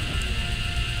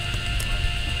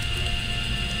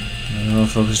 They're all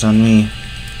focused on me.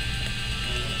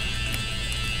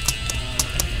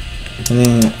 And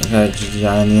then I got a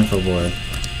GGI on the info board.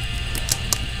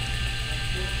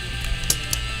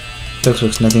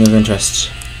 Textbooks, nothing of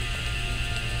interest.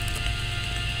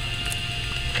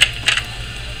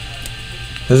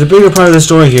 There's a bigger part of the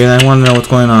story here, and I want to know what's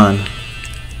going on.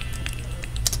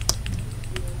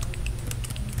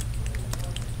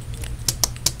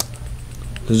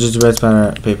 There's just a red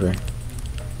spatter paper.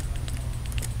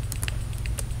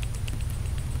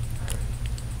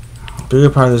 Bigger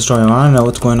part of the story. I want to know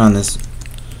what's going on. What's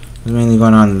mainly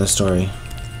going on in this story.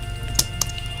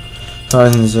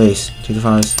 Flowers in his vase. Take the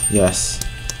flowers. Yes.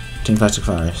 10 plastic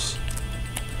flowers.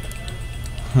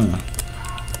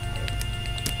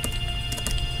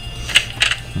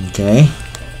 Okay.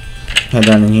 Head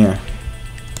down in here.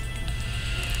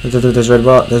 Look, there's a red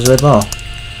ball. There's a red ball.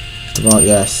 The ball,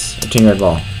 yes. Obtain red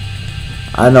ball.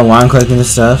 I don't know why I'm collecting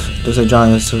this stuff. Looks like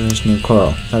drawing a silverish new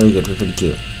coral. It's not really good, but pretty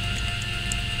cute.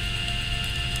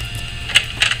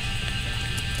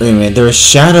 Wait a minute, there were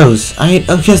shadows. Oh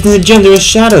yes, in the gym there were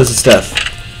shadows and stuff.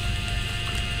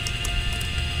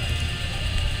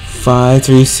 5,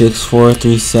 3, 6, 4,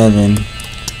 3, 7.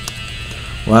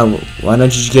 Why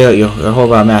don't you get out your whole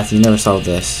about math? You never solved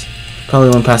this. Probably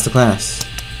went past the class.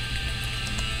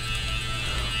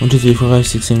 1, 2, 3, 4, 5,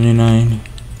 6, 7, 8, 9.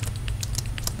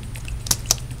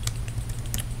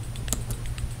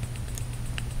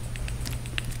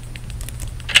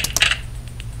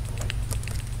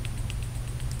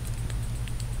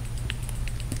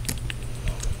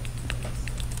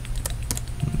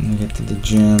 Get to the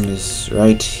gym is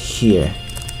right here.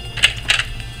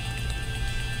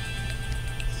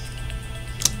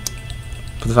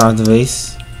 Put the flower in the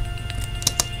vase.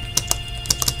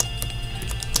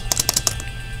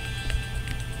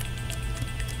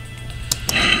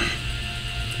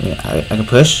 Yeah, I can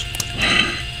push.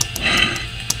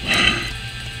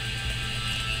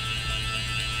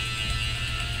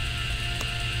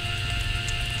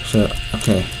 So,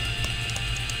 okay.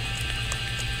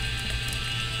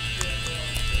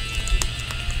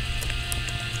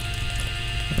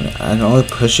 I can only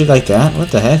push it like that?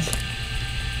 What the heck?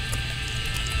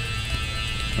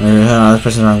 Hold on, I was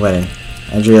pressing the wrong button.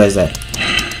 I just realized that.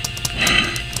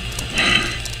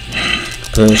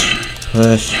 Push,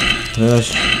 push,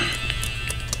 push.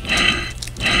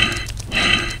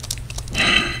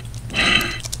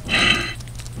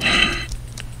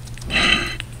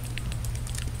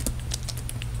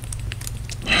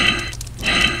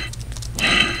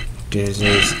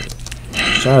 There's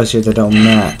shadows here that don't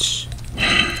match.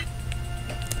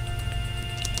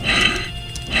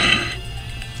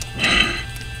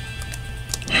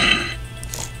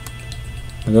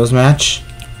 Do those match?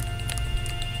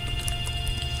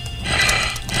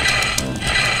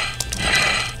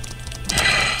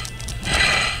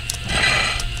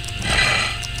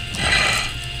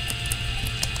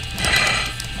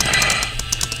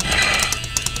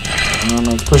 I'm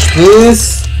gonna push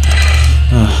this.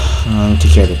 Let me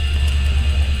take care of it.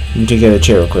 Let me take care of the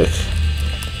chair real quick.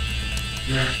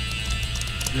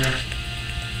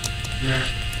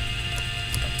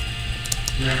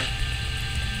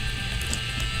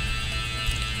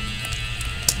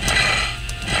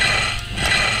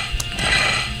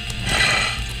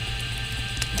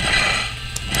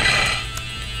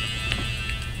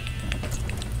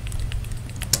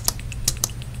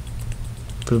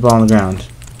 Put the ball on the ground.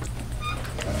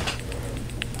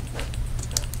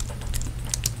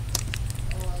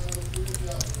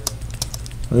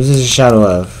 What is this a shadow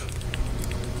of?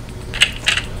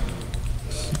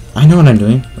 I know what I'm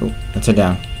doing. Oh, let's head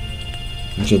down.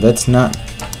 Okay, let's not.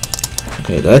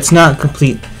 Okay, let's not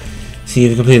complete. See if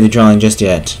we complete the drawing just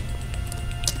yet.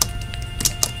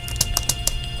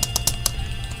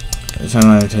 It's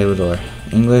on the table door.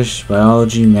 English,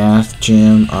 biology, math,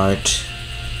 gym, art.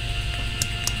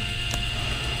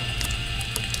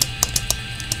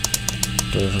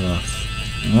 Doors locked.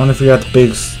 I want to figure out the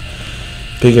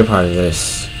bigger part of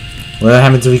this. What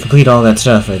happens if we complete all that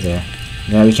stuff right there?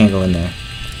 Yeah, we can't go in there.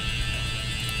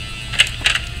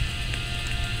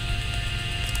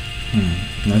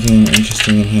 Nothing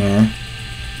interesting in here.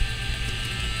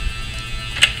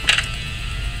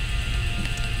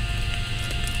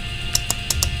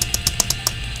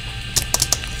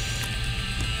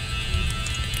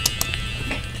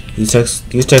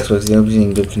 These textbooks, they'll be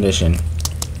in good condition.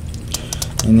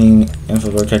 Anything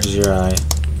info catches your eye.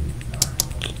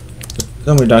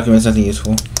 Summary documents, nothing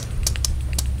useful.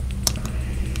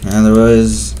 And there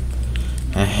was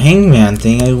a hangman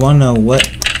thing. I want to know what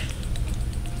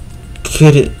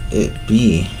could it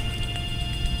be.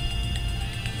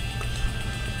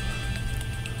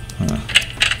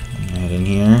 Right in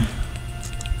here.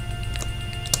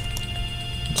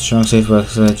 Strong safe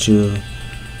box that you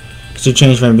should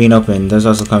change from being open. There's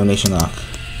also a combination lock.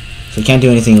 So you can't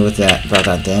do anything with that about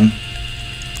that then.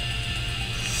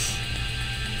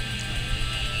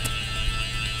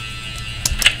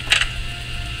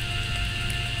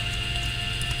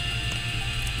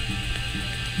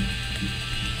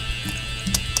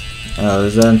 L.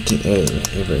 Is that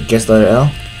guess the letter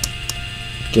L?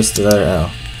 Guess the letter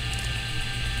L.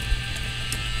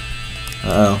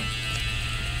 Uh-oh.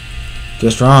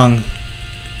 Guessed wrong.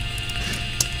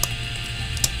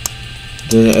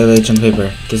 Do the LH on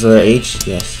paper. Guess the letter H?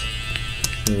 Yes.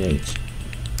 The letter H.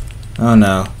 Oh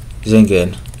no. This ain't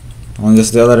good. I want to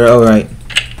guess the letter O right.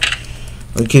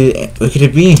 What could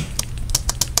it be?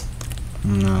 Oh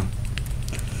no.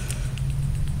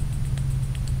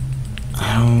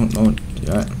 I don't know.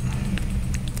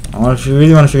 If you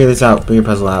really want to figure this out, figure your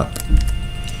puzzle out. At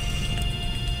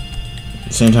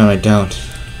the same time, I don't.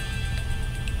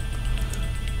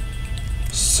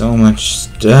 So much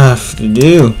stuff to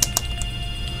do.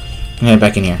 I'm head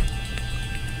back in here.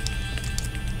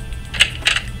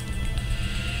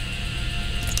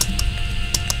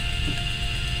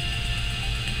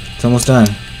 It's almost done.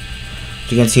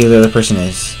 You can't see who the other person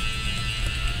is.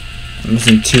 I'm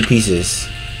missing 2 pieces.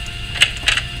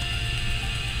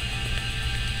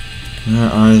 Where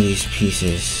are these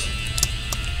pieces?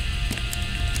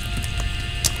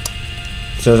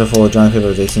 Stores are full of drawing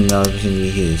paper. They seem to be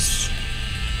used.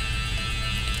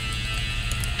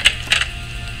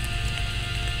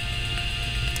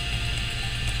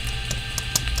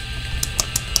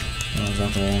 Oh,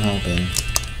 that won't open.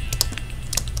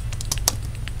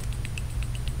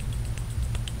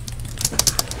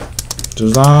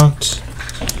 Door's locked.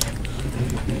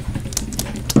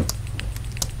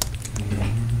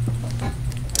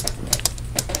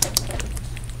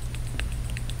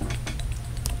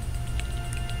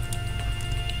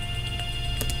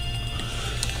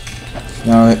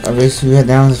 Now, obviously, we head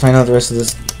down to find out the rest of the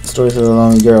story for the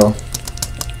lonely girl.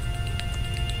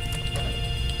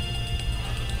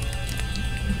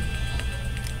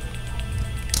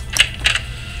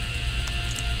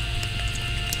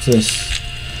 What's this?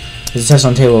 There's a test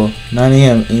on table. 9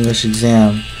 a.m. English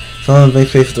exam. Fill in the blank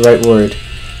space with the right word.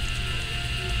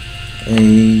 A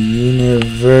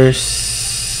universe.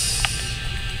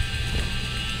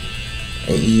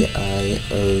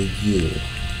 A-E-I-O-U.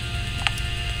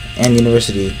 And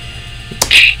university.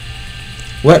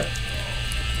 What?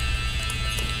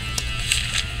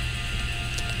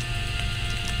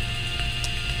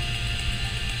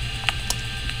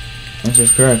 Answer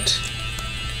is correct.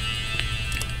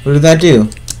 What did that do?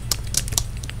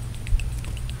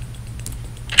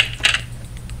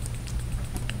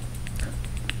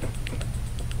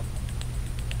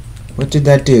 What did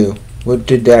that do? What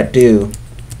did that do?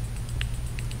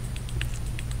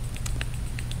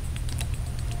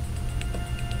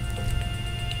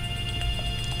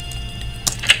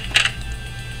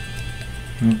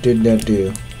 What did that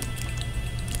do?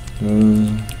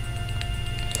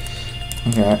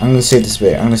 Okay, I'm gonna save this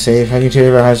bit. I'm gonna say if I can tell you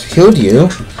about how it's healed you.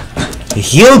 It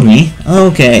healed me?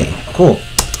 Okay, cool.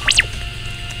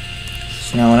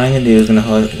 So now what I'm gonna do is gonna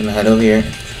head over here.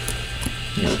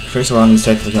 First of all, I'm gonna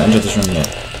check if I can enter this room yet.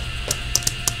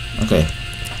 Okay.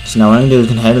 So now what I'm gonna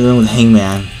do is head to the room with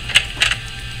Hangman.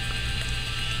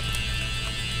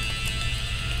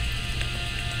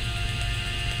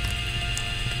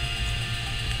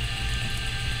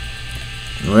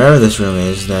 Wherever this room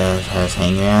is that has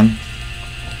Hangman,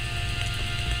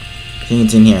 I think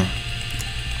it's in here.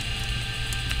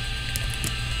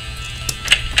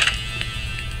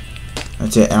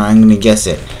 That's it, and I'm gonna guess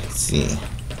it. Let's see.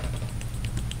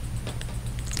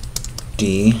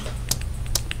 D.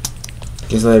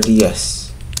 Guess the letter D,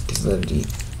 yes. Guess the letter D.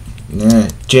 Nah,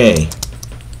 J.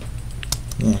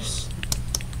 Yes.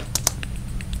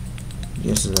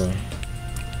 Guess the letter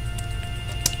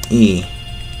E.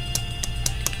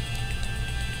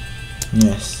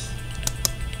 Yes.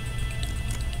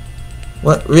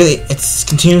 What? Really? It's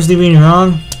continuously being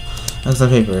wrong? That's the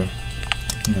paper.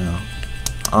 No.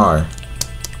 R.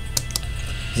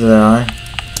 Is that R?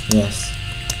 Yes.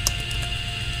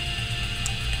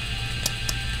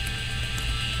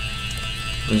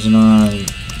 There's an R.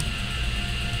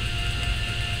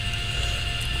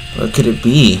 What could it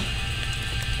be?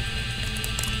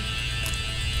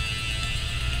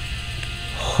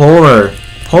 Horror.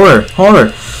 Horror.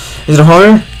 Horror. Is it a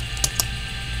horror?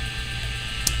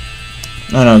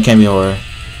 No, it can't be horror.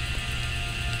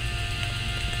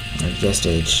 Guess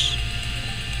stage.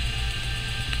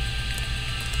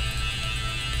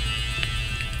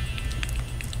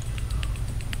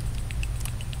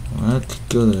 What could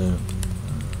go there?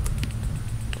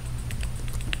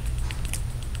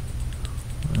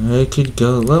 Where could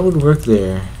go? What would work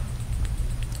there?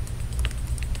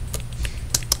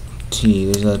 T.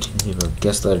 There's no T people.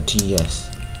 Guess the letter T. Yes.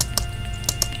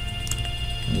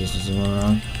 This is one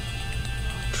wrong.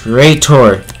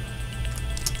 Traitor.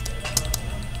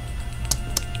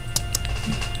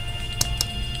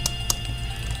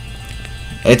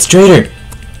 It's traitor!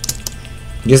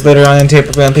 Just later on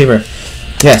paper.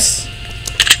 Yes.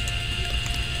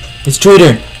 It's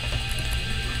traitor!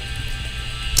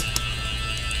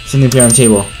 Something appear on the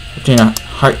table. Obtain a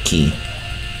heart key.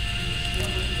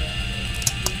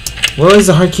 What was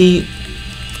the heart key?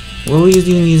 What were you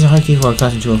using to use a heart key for?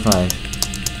 Costume 205.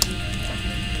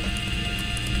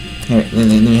 Here, let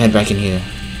me head back in here.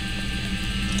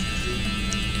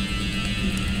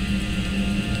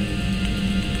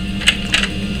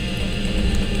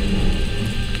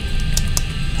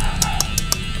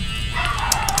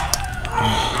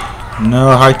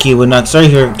 No, heart key would not. Sorry,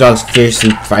 hear dogs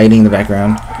fiercely fighting in the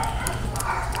background.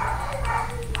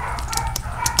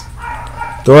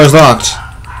 Door is locked.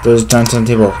 Doors down to the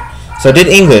table. So I did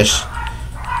English.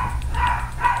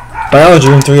 Biology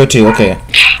room 302. Okay.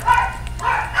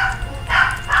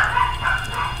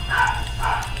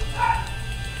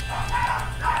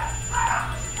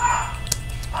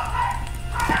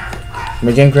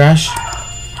 My game crash.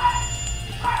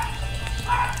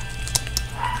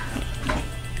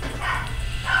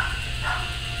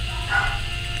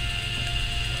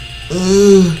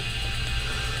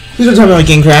 Please don't tell me my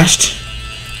game crashed.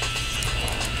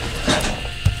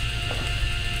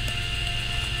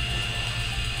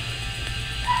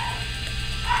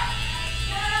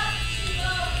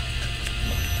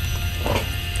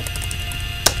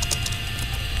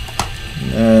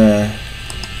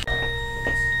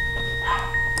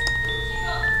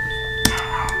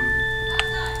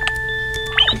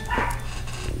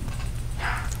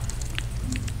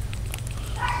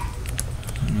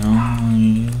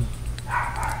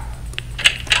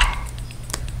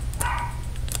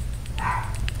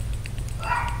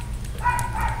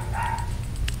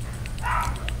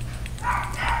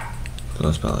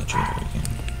 Close palette trader again.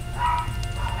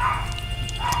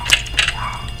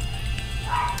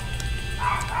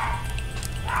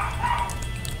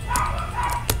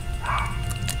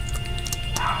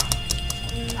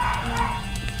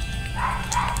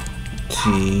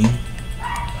 T.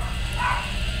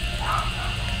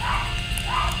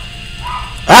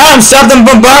 Stop them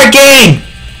from barking!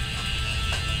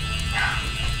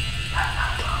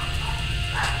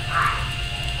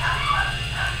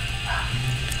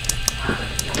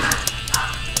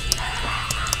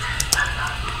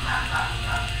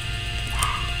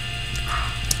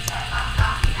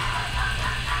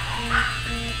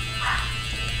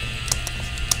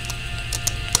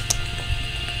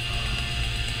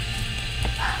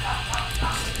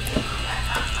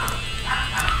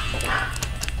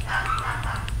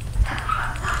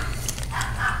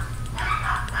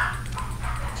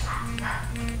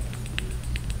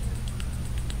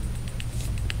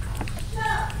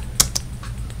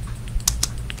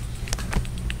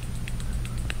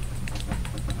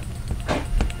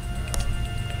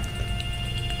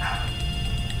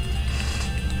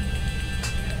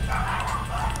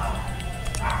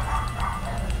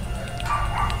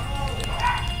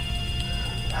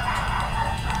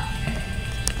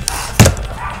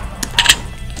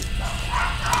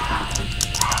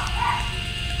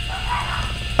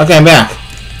 Okay, I'm back.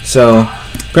 So,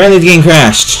 apparently the game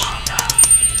crashed.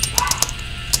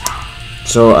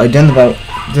 So, I done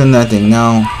that thing.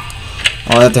 Now,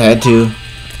 I'll have to head to...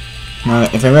 Now,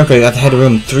 if I remember correctly, I have to head to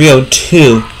room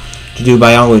 302 to do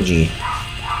biology.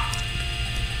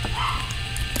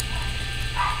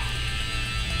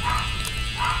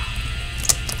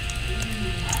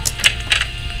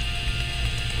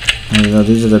 There we go,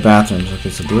 these are the bathrooms. Okay,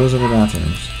 so those are the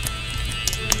bathrooms.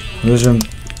 Here's room...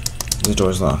 The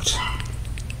door's locked.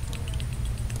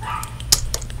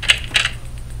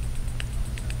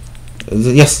 Is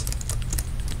it? Yes.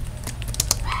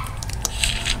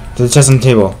 To the chest on the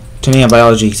table. 10 a.m.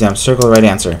 biology exam. Circle the right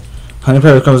answer. How many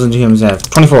pairs of chromosomes do humans have?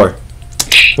 24.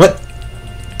 What?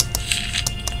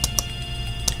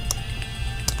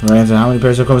 Right answer. How many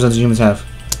pairs of chromosomes do humans have?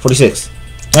 46.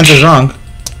 The answer is wrong.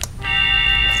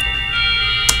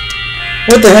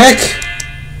 What the heck?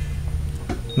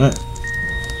 What?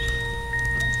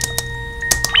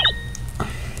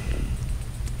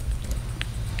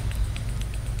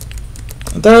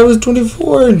 I thought it was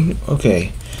 24.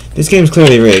 Okay. This game's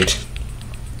clearly rigged.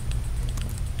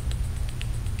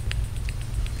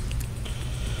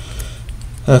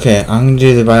 Okay, I'm gonna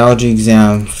do the biology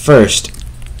exam first.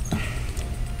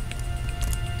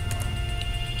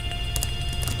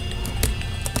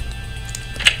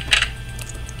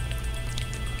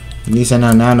 At least I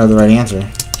now know the right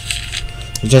answer.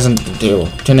 It doesn't do.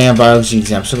 10 a.m. biology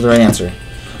exam. So the right answer.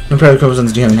 How many pairs of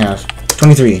chromosomes do you have?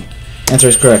 23. Answer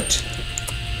is correct.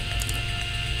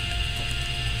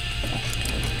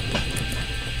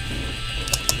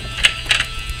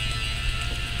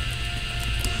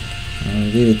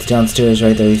 believe it's downstairs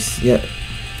right there. Yep.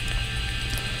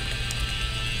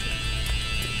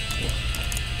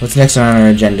 What's next on our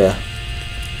agenda?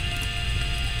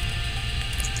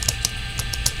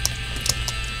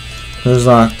 Door's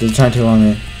locked. The timetable on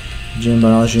it. Gym,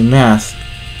 biology, math.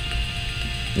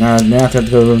 Now math, I have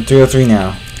to go to room 303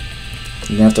 now.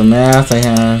 And after math, I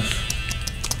have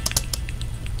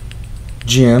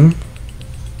gym.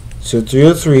 So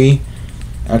 303.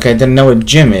 Okay, I didn't know what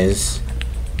gym is.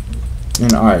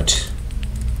 And art.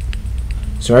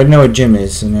 So I already know what gym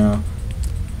is. So now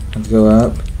I have to go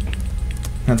up.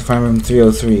 I have to find room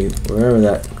 303, wherever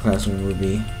that classroom would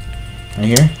be. Right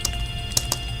here.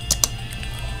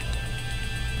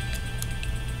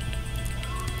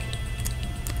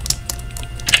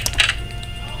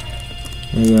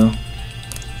 There you go.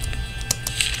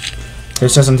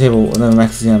 There's just on the table, another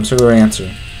max exam. Circle the right answer.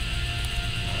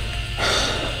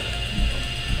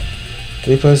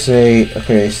 3 plus 8.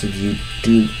 Okay, so you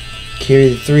do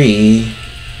carry 3.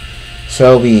 So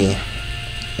it'll be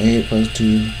 8 plus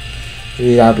 2.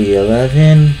 3, that'll be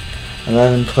 11.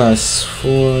 11 plus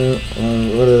 4.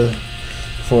 What a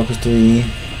 4 plus 3.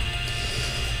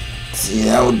 Let's see,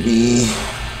 that would be.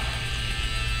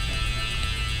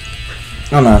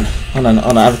 Hold on.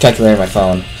 I have a calculator on my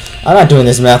phone. I'm not doing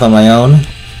this math on my own.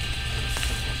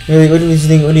 Really, what do you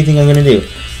think I'm gonna do?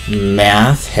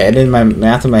 Math in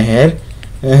my head?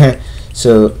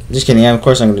 So, just kidding. Yeah, of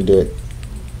course I'm gonna do it.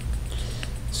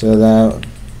 So that.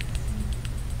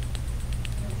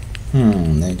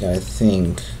 I gotta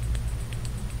think.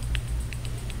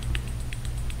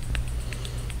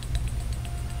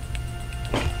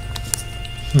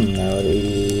 That would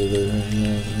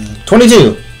be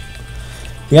 22.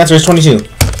 The answer is 22.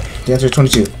 The answer is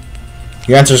 22.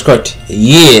 Your answer is correct.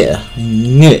 Yeah, I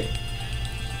knew it.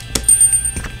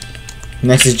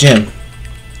 Next is gym.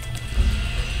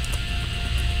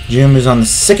 Gym is on the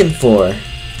 2nd floor.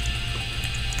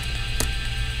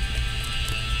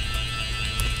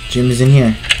 Gym is in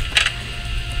here.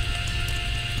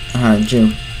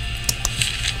 Gym.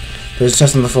 There's a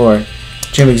test on the floor.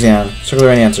 Gym exam. Circle the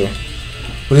right answer.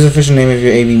 What is the official name of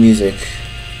your AB music?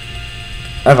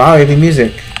 Of our AB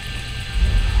music.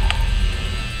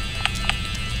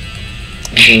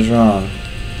 That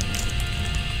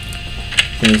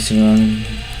was wrong.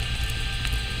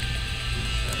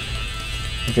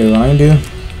 Okay, what I'm gonna do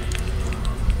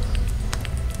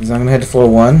is I'm gonna head to floor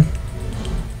 1.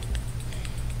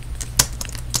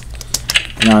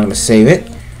 Now I'm gonna save it.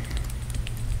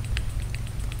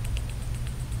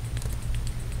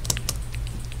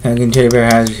 And Teddy Bear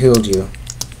has healed you.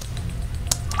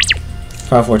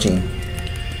 514.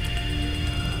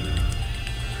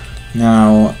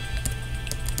 Now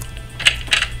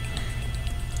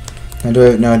I do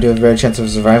have a better chance of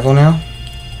survival now.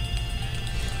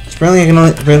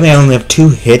 Apparently I only have 2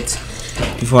 hits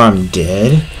before I'm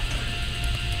dead.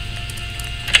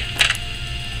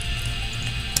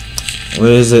 What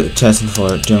is it? Testing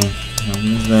for it, Jim.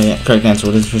 Correct answer.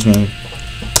 What is the first name?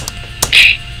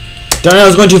 Darn it! I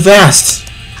was going too fast.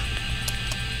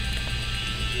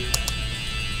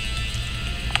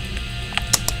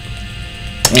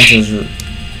 Answers.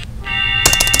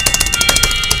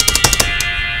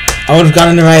 I would have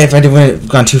gotten it right if I wouldn't have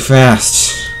gone too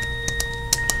fast.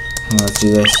 Well, let's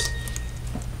do this.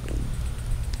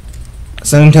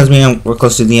 Something tells me we're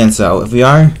close to the end, so if we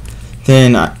are,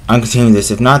 then I'm continuing this.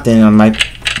 If not, then I'm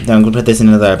gonna put this in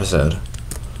another episode.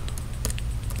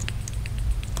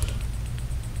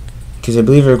 Because I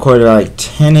believe I recorded like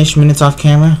 10-ish minutes off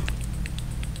camera.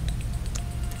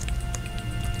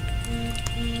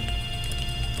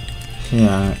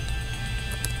 Yeah.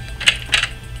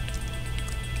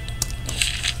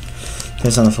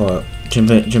 Test on the floor. Jim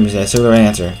says, circle the right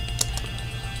answer.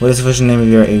 What is the official name of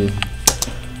your AB?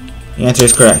 The answer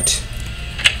is correct.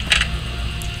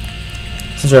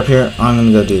 Since we're up here, I'm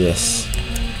gonna go do this.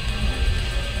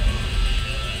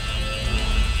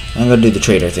 I'm gonna do the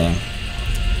trader thing.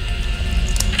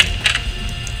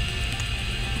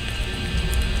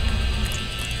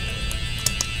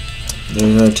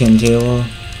 There's a tin table.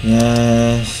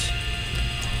 Yes.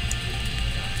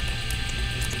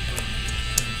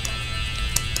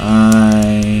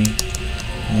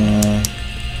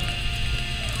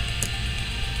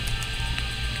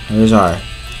 Where's R?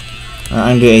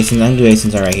 I'm gonna do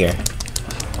ASINs right here.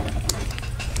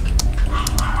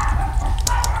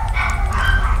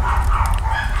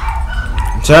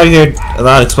 So I heard a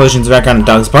lot of explosions in the background and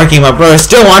dogs barking. My brother's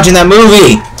still watching that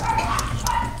movie!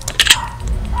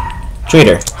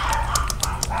 Trader.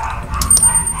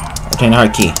 Obtain a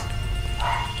hard key.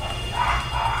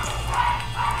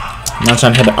 Now I'm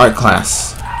trying to head to art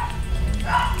class.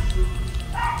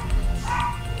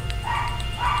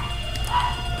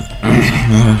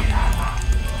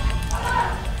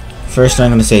 First,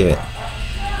 I'm gonna save it.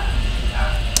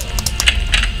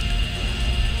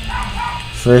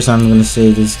 First, I'm gonna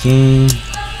save this game.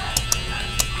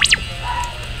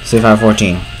 Save file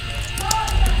 14.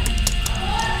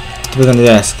 The book on the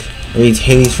desk reads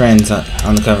Haley's friends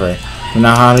on the cover. But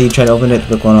now how do you try to open it?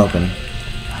 The book won't open.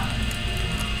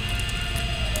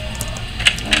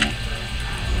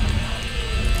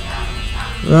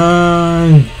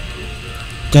 Run!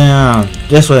 Down.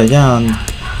 This way, down.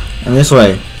 And this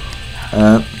way.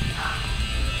 Up.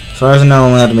 As far as I know, I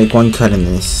only have to make one cut in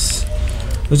this.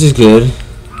 Which is good.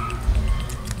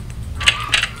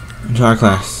 Into our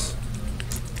class.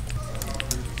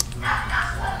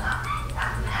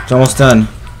 It's almost done.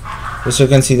 Just so you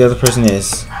can see the other person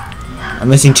is. I'm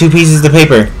missing 2 pieces of the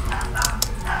paper.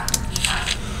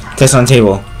 Test on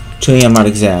table. 2 a.m. art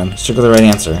exam. Circle the right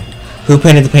answer. Who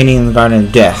painted the painting in the Garden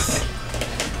of Death?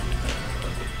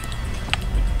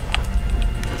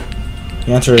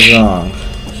 The answer is wrong.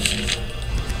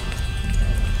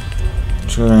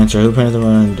 Circle the right answer. Who painted the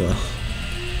Garden of Death?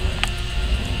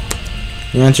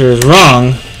 The answer is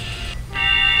wrong.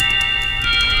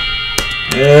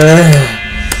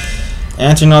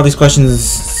 Answering all these questions is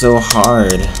so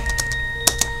hard.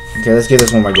 Okay, let's give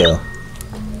this one more go.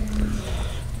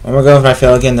 One more go. If I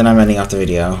fail again, then I'm ending off the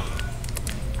video.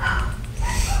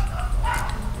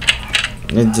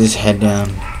 Let's just head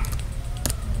down.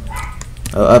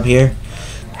 Oh, up here.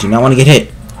 Do not want to get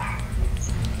hit.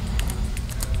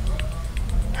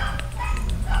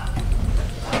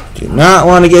 Do not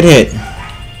want to get hit.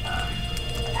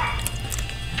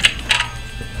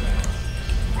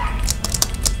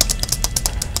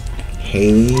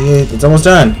 Haley, it's almost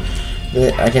done.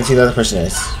 I can see the other person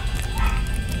is.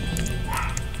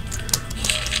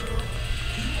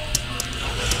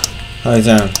 Oh, he's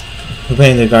down. Who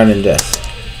painted the Garden of Death?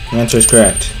 The answer is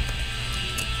correct.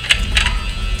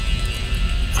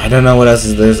 I don't know what else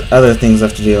is. There's other things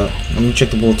left to do. Let me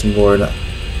check the bulletin board.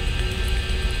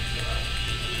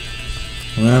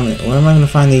 Where am I going to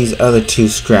find these other 2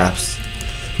 scraps?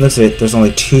 Looks at it. There's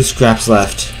only 2 scraps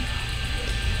left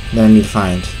that I need to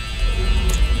find.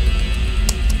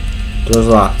 Door's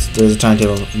locked. There's a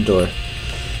timetable on the door.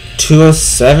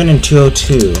 207 and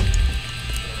 202.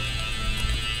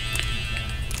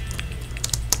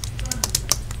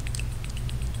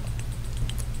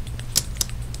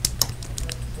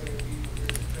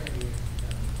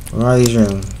 Where are these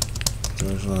rooms?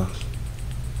 Door's locked.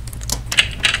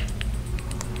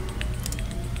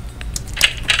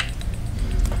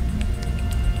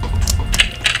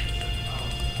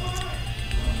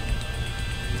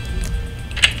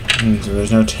 So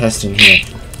there's no test in here.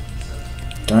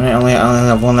 Darn it, I only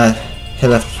have one hit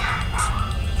left.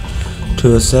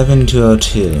 207,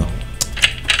 202.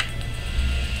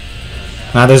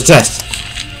 Now there's a test.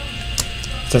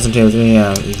 Test on table 3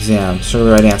 exam. Show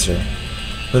the right answer.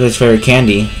 What is favorite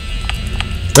candy?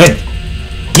 Red!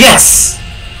 Yes!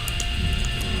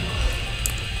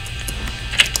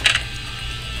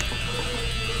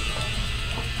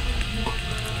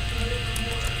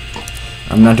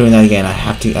 I'm not doing that again. I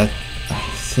have to.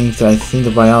 I think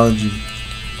the biology.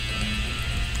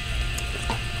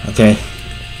 Okay.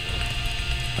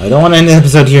 I don't want to end the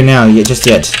episode here now. Just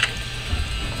yet.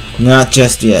 Not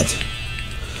just yet.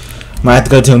 Might have to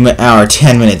go to an hour,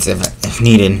 10 minutes if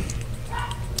needed.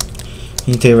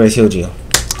 You can tell you where I healed you.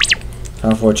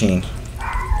 Power 14.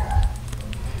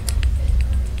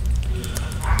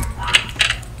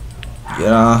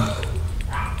 Yeah.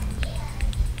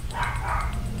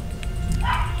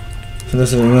 So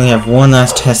looks like we only have one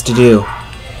last test to do.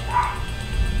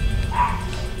 I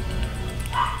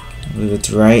believe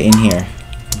it's right in here.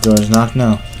 The door is knocked?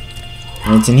 No.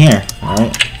 And it's in here,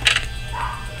 alright?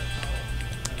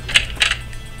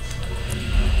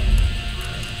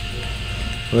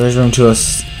 Where's room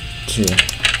 202?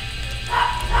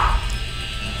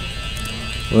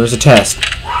 Where's the test?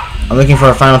 I'm looking for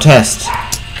a final test.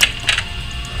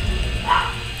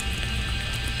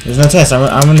 There's no test.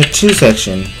 I'm in the 2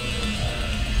 section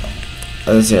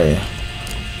of this area.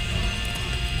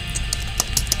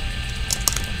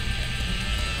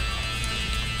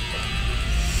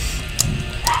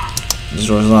 This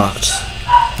door's locked.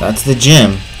 That's the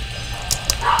gym.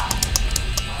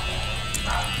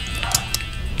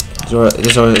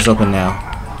 This door is open now.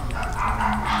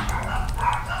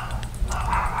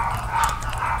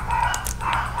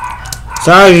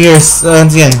 Sorry, you're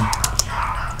once again.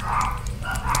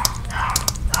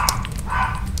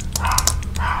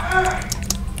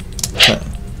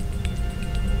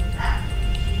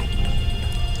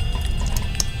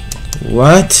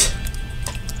 What?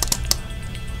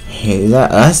 Hey, is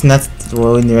that us? And that's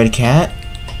Throwing the red cat.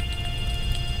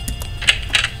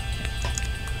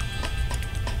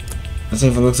 I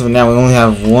think from the looks of it now, we only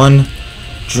have one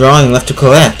drawing left to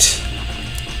collect.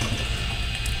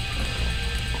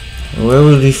 Where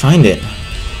would we find it?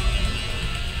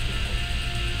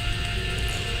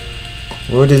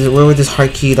 Where would this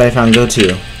heart key that I found go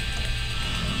to?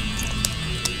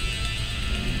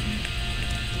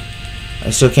 I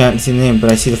still can't see the name, but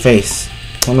I see the face.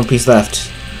 One more piece left.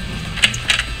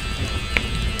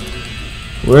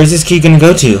 Where is this key gonna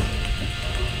go to?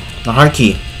 The heart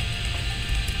key.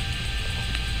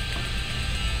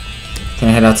 Can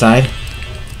I head outside?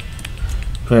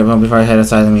 Wait, well, before I head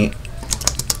outside, let me...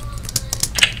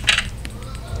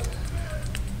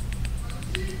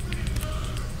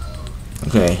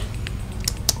 Okay.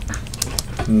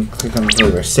 Click on the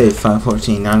folder. Save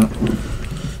 514. Now,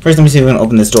 first, let me see if we can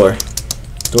open this door.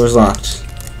 Door's locked.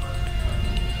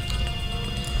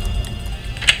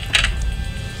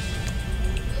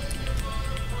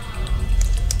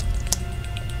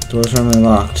 Door's firmly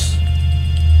locked.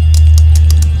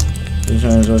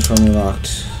 Door's firmly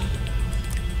locked.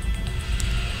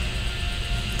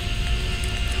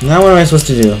 Now what am I supposed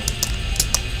to do?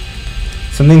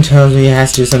 Something tells me it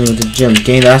has to do something with the gym.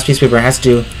 Getting the last piece of paper has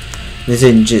to do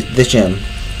this gym.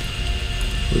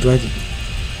 What do I do?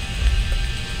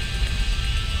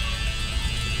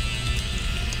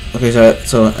 Okay,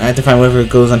 so I have to find whatever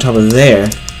goes on top of there.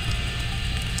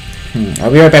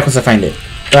 I'll be right back once I find it.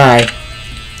 Bye.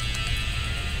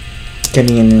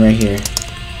 Getting in right here.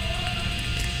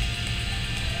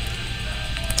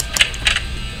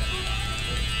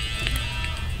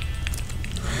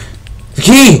 The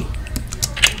key!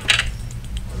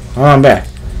 Oh, I'm back.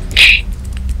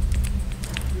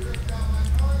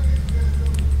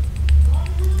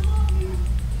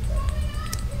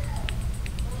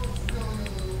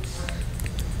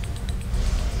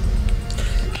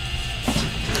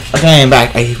 Okay, I'm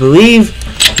back. I believe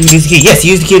you use the key. Yes,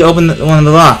 use the key to open one of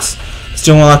the locks.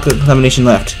 Still one lock combination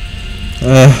left.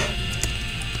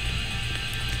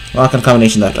 Lock and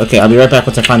combination left. Okay, I'll be right back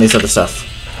once I find this other stuff.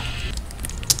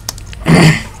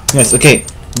 Yes, okay,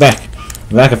 back.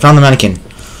 I found the mannequin.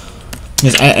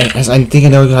 Yes, I think I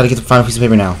know how to get the final piece of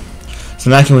paper now. So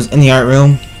the mannequin was in the art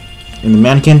room, and the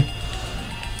mannequin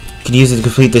could use it to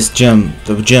complete this gym,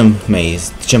 the gym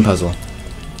maze, the gym puzzle.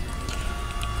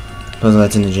 Puzzle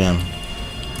that's in the gym.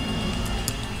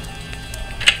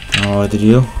 All I have to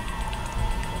do,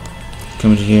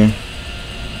 come into here,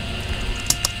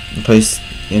 and place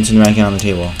the instant mannequin on the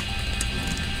table.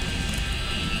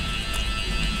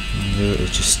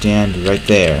 Is just stand right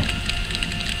there.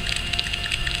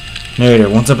 Narrator,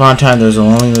 once upon a time there was a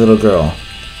lonely little girl.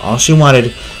 All she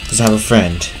wanted was to have a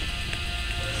friend.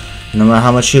 No matter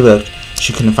how much she looked,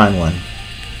 she couldn't find one.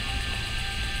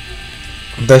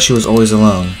 Thus she was always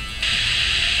alone.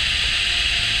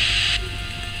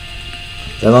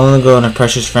 That lonely girl and her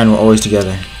precious friend were always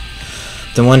together.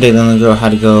 Then one day the lonely girl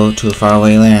had to go to a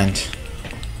faraway land.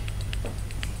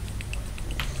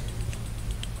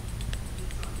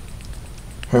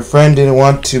 Her friend didn't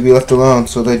want to be left alone,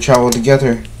 so they traveled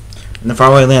together. In the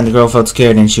faraway land, the girl felt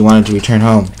scared and she wanted to return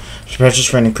home. Her precious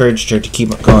friend encouraged her to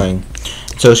keep going.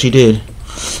 So she did.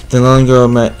 The lonely girl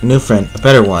met a new friend, a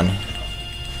better one,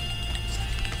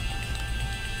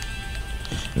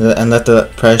 and left the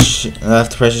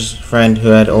precious friend who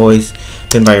had always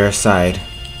been by her side.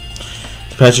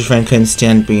 The precious friend couldn't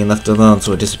stand being left alone,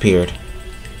 so it disappeared.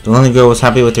 The lonely girl was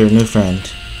happy with her new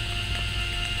friend.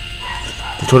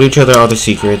 They told each other all their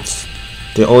secrets.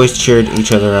 They always cheered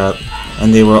each other up,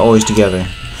 and they were always together.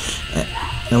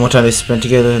 And one time they spent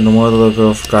together, and the more the little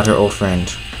girl forgot her old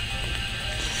friend.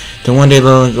 Then one day the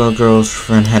little girl's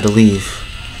friend had to leave.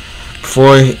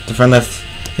 Before the friend left,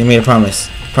 they made a promise.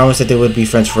 Promise that they would be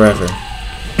friends forever.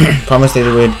 Promise that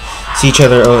they would see each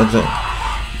other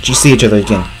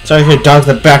again. Sorry for dogs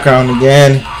in the background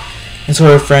again. And so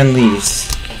her friend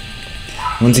leaves.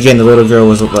 Once again, the little girl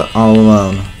was all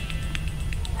alone.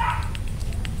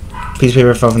 Piece of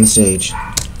paper fell from the stage.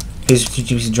 Piece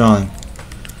of drawing.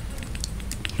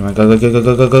 Come on,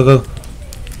 go.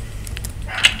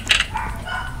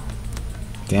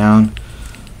 Down.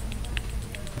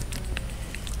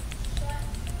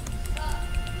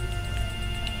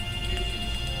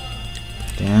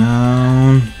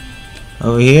 Down.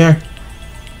 Over here.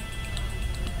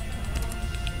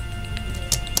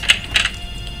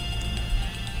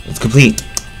 It's complete.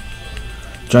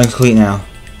 Drawing's complete now.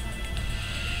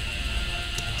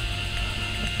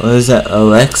 What is that?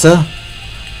 Alexa?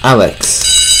 Alex.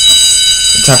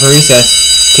 It's time for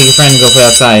recess. Take your friend and go play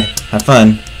outside. Have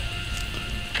fun.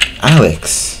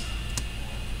 Alex.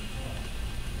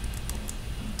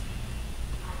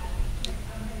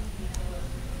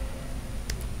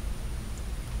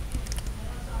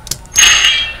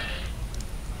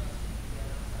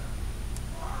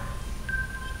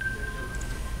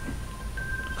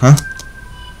 Huh?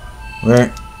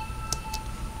 Where?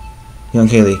 Young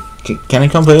Haley, can I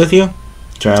come play with you?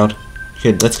 Child.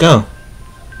 Good, let's go.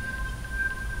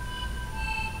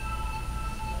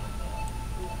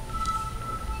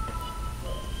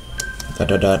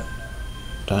 Dot.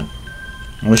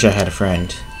 I wish I had a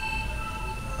friend.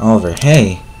 Oliver,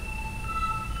 hey.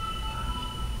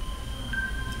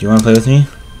 Do you want to play with me?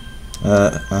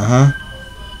 Uh-huh.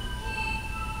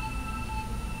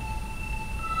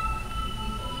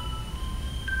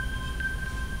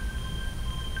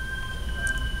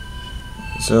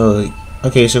 So,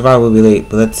 okay, Survival will be late,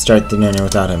 but let's start the dinner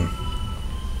without him.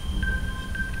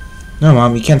 No,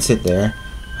 Mom, you can't sit there.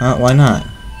 Huh? Why not?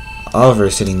 Oliver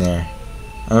is sitting there.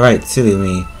 Alright, silly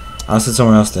me. I'll sit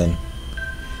somewhere else then.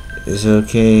 Is it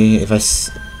okay if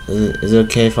is it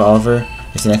okay for Oliver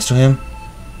to sit next to him?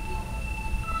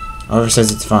 Oliver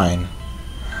says it's fine.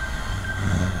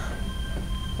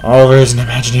 Oliver is an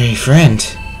imaginary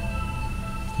friend.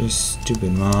 You're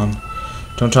stupid, Mom.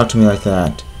 Don't talk to me like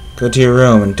that. Go to your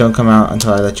room and don't come out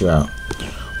until I let you out.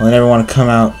 Well, I never want to come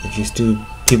out if you stupid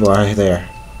people are there.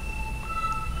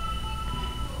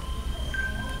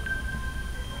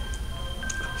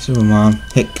 Super Mom.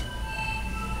 Hick,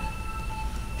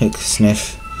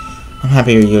 sniff. I'm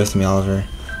happy you're with me, Oliver.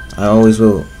 I always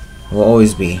will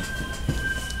always be.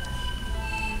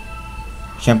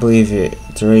 Can't believe it.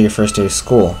 It's already your first day of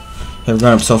school. You have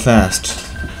grown up so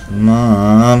fast.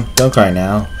 Mom, don't cry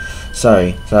now.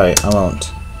 Sorry, I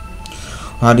won't.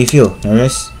 How do you feel?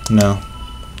 Nervous? No.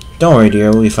 Don't worry, dear.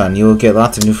 It will be fun. You will get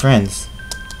lots of new friends.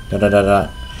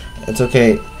 It's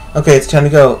okay. Okay, it's time to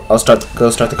go. I'll start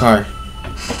the car.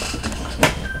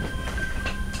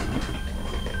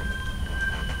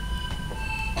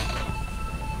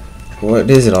 What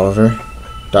is it, Oliver?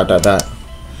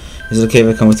 Is it okay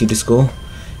if I come with you to school?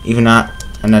 Even I'm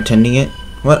not attending it?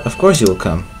 What? Of course you will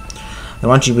come. I don't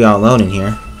want you to be all alone in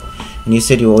here. And you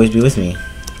said you will always be with me.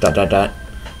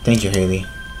 Thank you, Haley.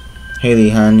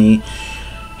 Haley, honey. You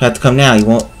have to come now.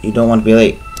 You don't want to be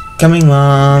late. Coming,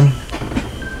 Mom.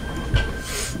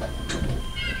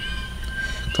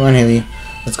 Come on, Haley.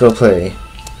 Let's go play.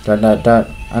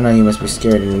 I know you must be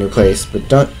scared in a new place, but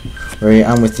don't worry,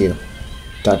 I'm with you.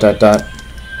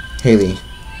 Haley.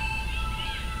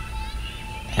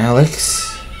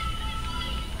 Alex?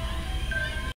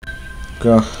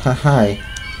 Girl, hi.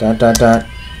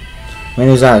 My name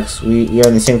is Alex. We are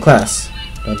in the same class.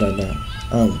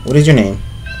 What is your name?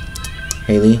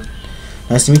 Haley.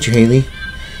 Nice to meet you, Haley. Do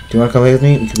you want to come play with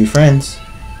me? We could be friends.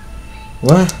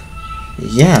 What?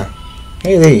 Yeah.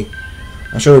 Haley.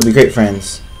 I'm sure we'll be great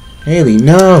friends. Haley,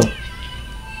 no!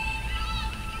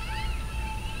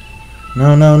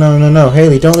 No.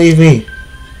 Haley, don't leave me.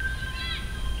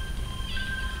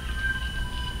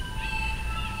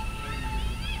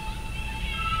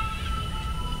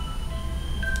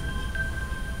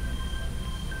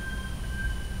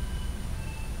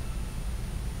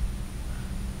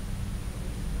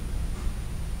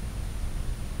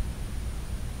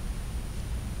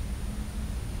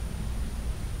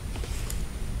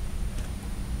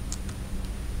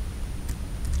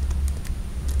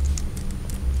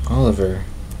 Oliver.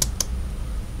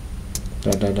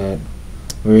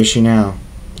 Where is she now?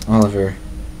 Oliver.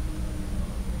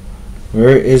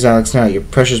 Where is Alex now, your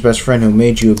precious best friend who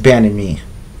made you abandon me?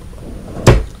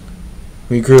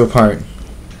 We grew apart.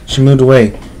 She moved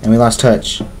away, and we lost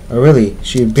touch. Oh really?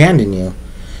 She abandoned you?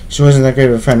 She wasn't that great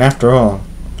of a friend after all.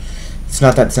 It's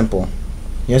not that simple.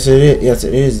 Yes, it is. Yes,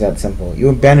 it is that simple. You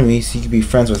abandoned me so you could be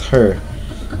friends with her.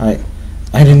 I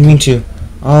didn't mean to.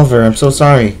 Oliver, I'm so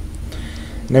sorry.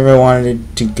 Never wanted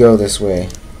it to go this way.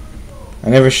 I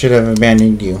never should have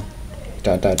abandoned you.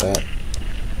 I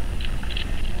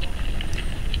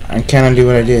can't undo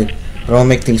what I did, but I'll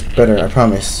make things better, I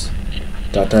promise.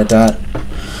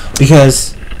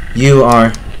 Because you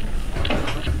are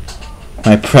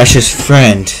my precious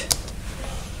friend.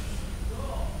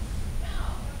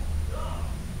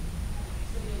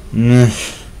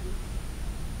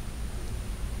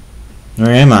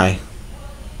 Where am I?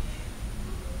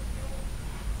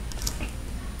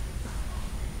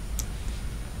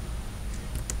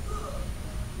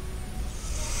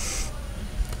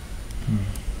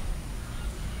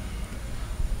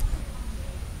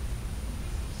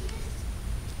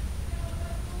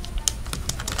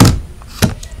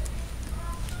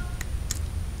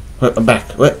 What? I'm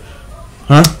back. What?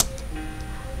 Huh?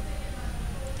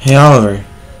 Hey, Oliver.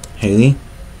 Haley?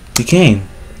 You came.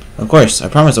 Of course. I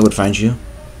promised I would find you.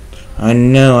 I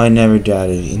know I never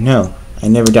doubted you. No, I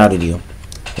never doubted you.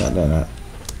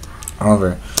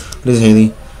 Oliver. What is it,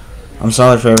 Haley? I'm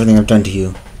sorry for everything I've done to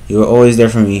you. You were always there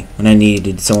for me when I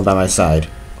needed someone by my side.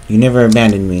 You never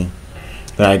abandoned me,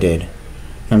 but I did.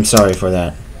 I'm sorry for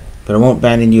that, but I won't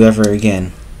abandon you ever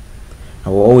again. I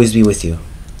will always be with you.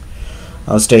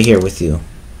 I'll stay here with you.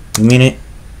 You mean it?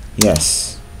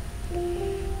 Yes.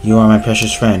 You are my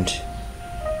precious friend,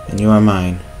 and you are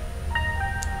mine.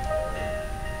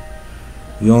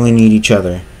 We only need each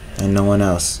other, and no one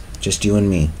else. Just you and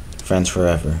me, friends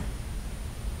forever.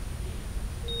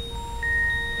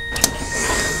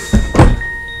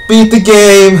 Beat the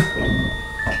game!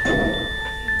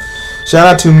 Shout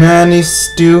out to Manny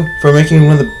Stew for making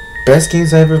one of the best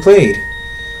games I ever played.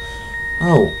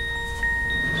 Oh.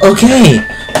 Okay,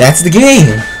 that's the game!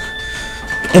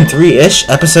 In 3-ish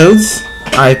episodes,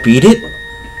 I beat it.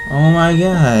 Oh my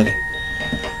god.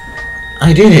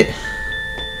 I did it.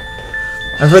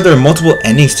 I've heard there are multiple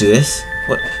endings to this.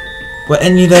 What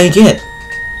ending did I get?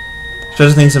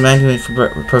 Special things to man for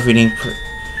proofreading,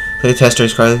 play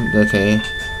testers, okay.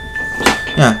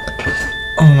 Yeah.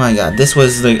 Oh my god, this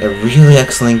was like a really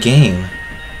excellent game.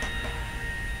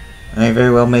 A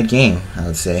very well made game, I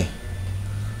would say.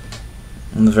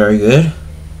 And very good.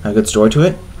 Had a good story to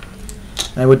it.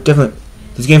 And I would definitely...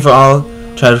 This game for all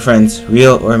childhood friends,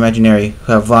 real or imaginary,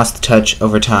 who have lost the touch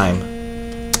over time.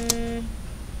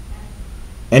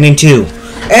 Ending 2.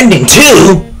 Ending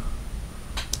 2?!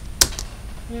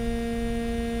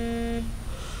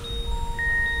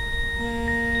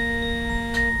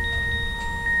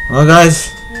 Well guys,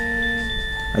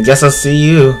 I guess I'll see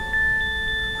you.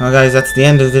 Well guys, that's the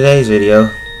end of today's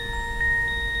video.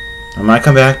 I might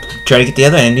come back, try to get the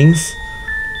other endings.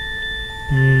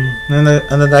 And other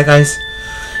than that guys,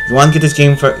 if you want to get this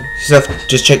game for yourself,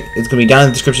 just check, it's going to be down in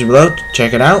the description below,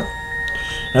 check it out.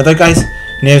 And other guys,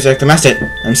 my name is Eric the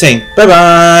Master. I'm saying bye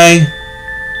bye!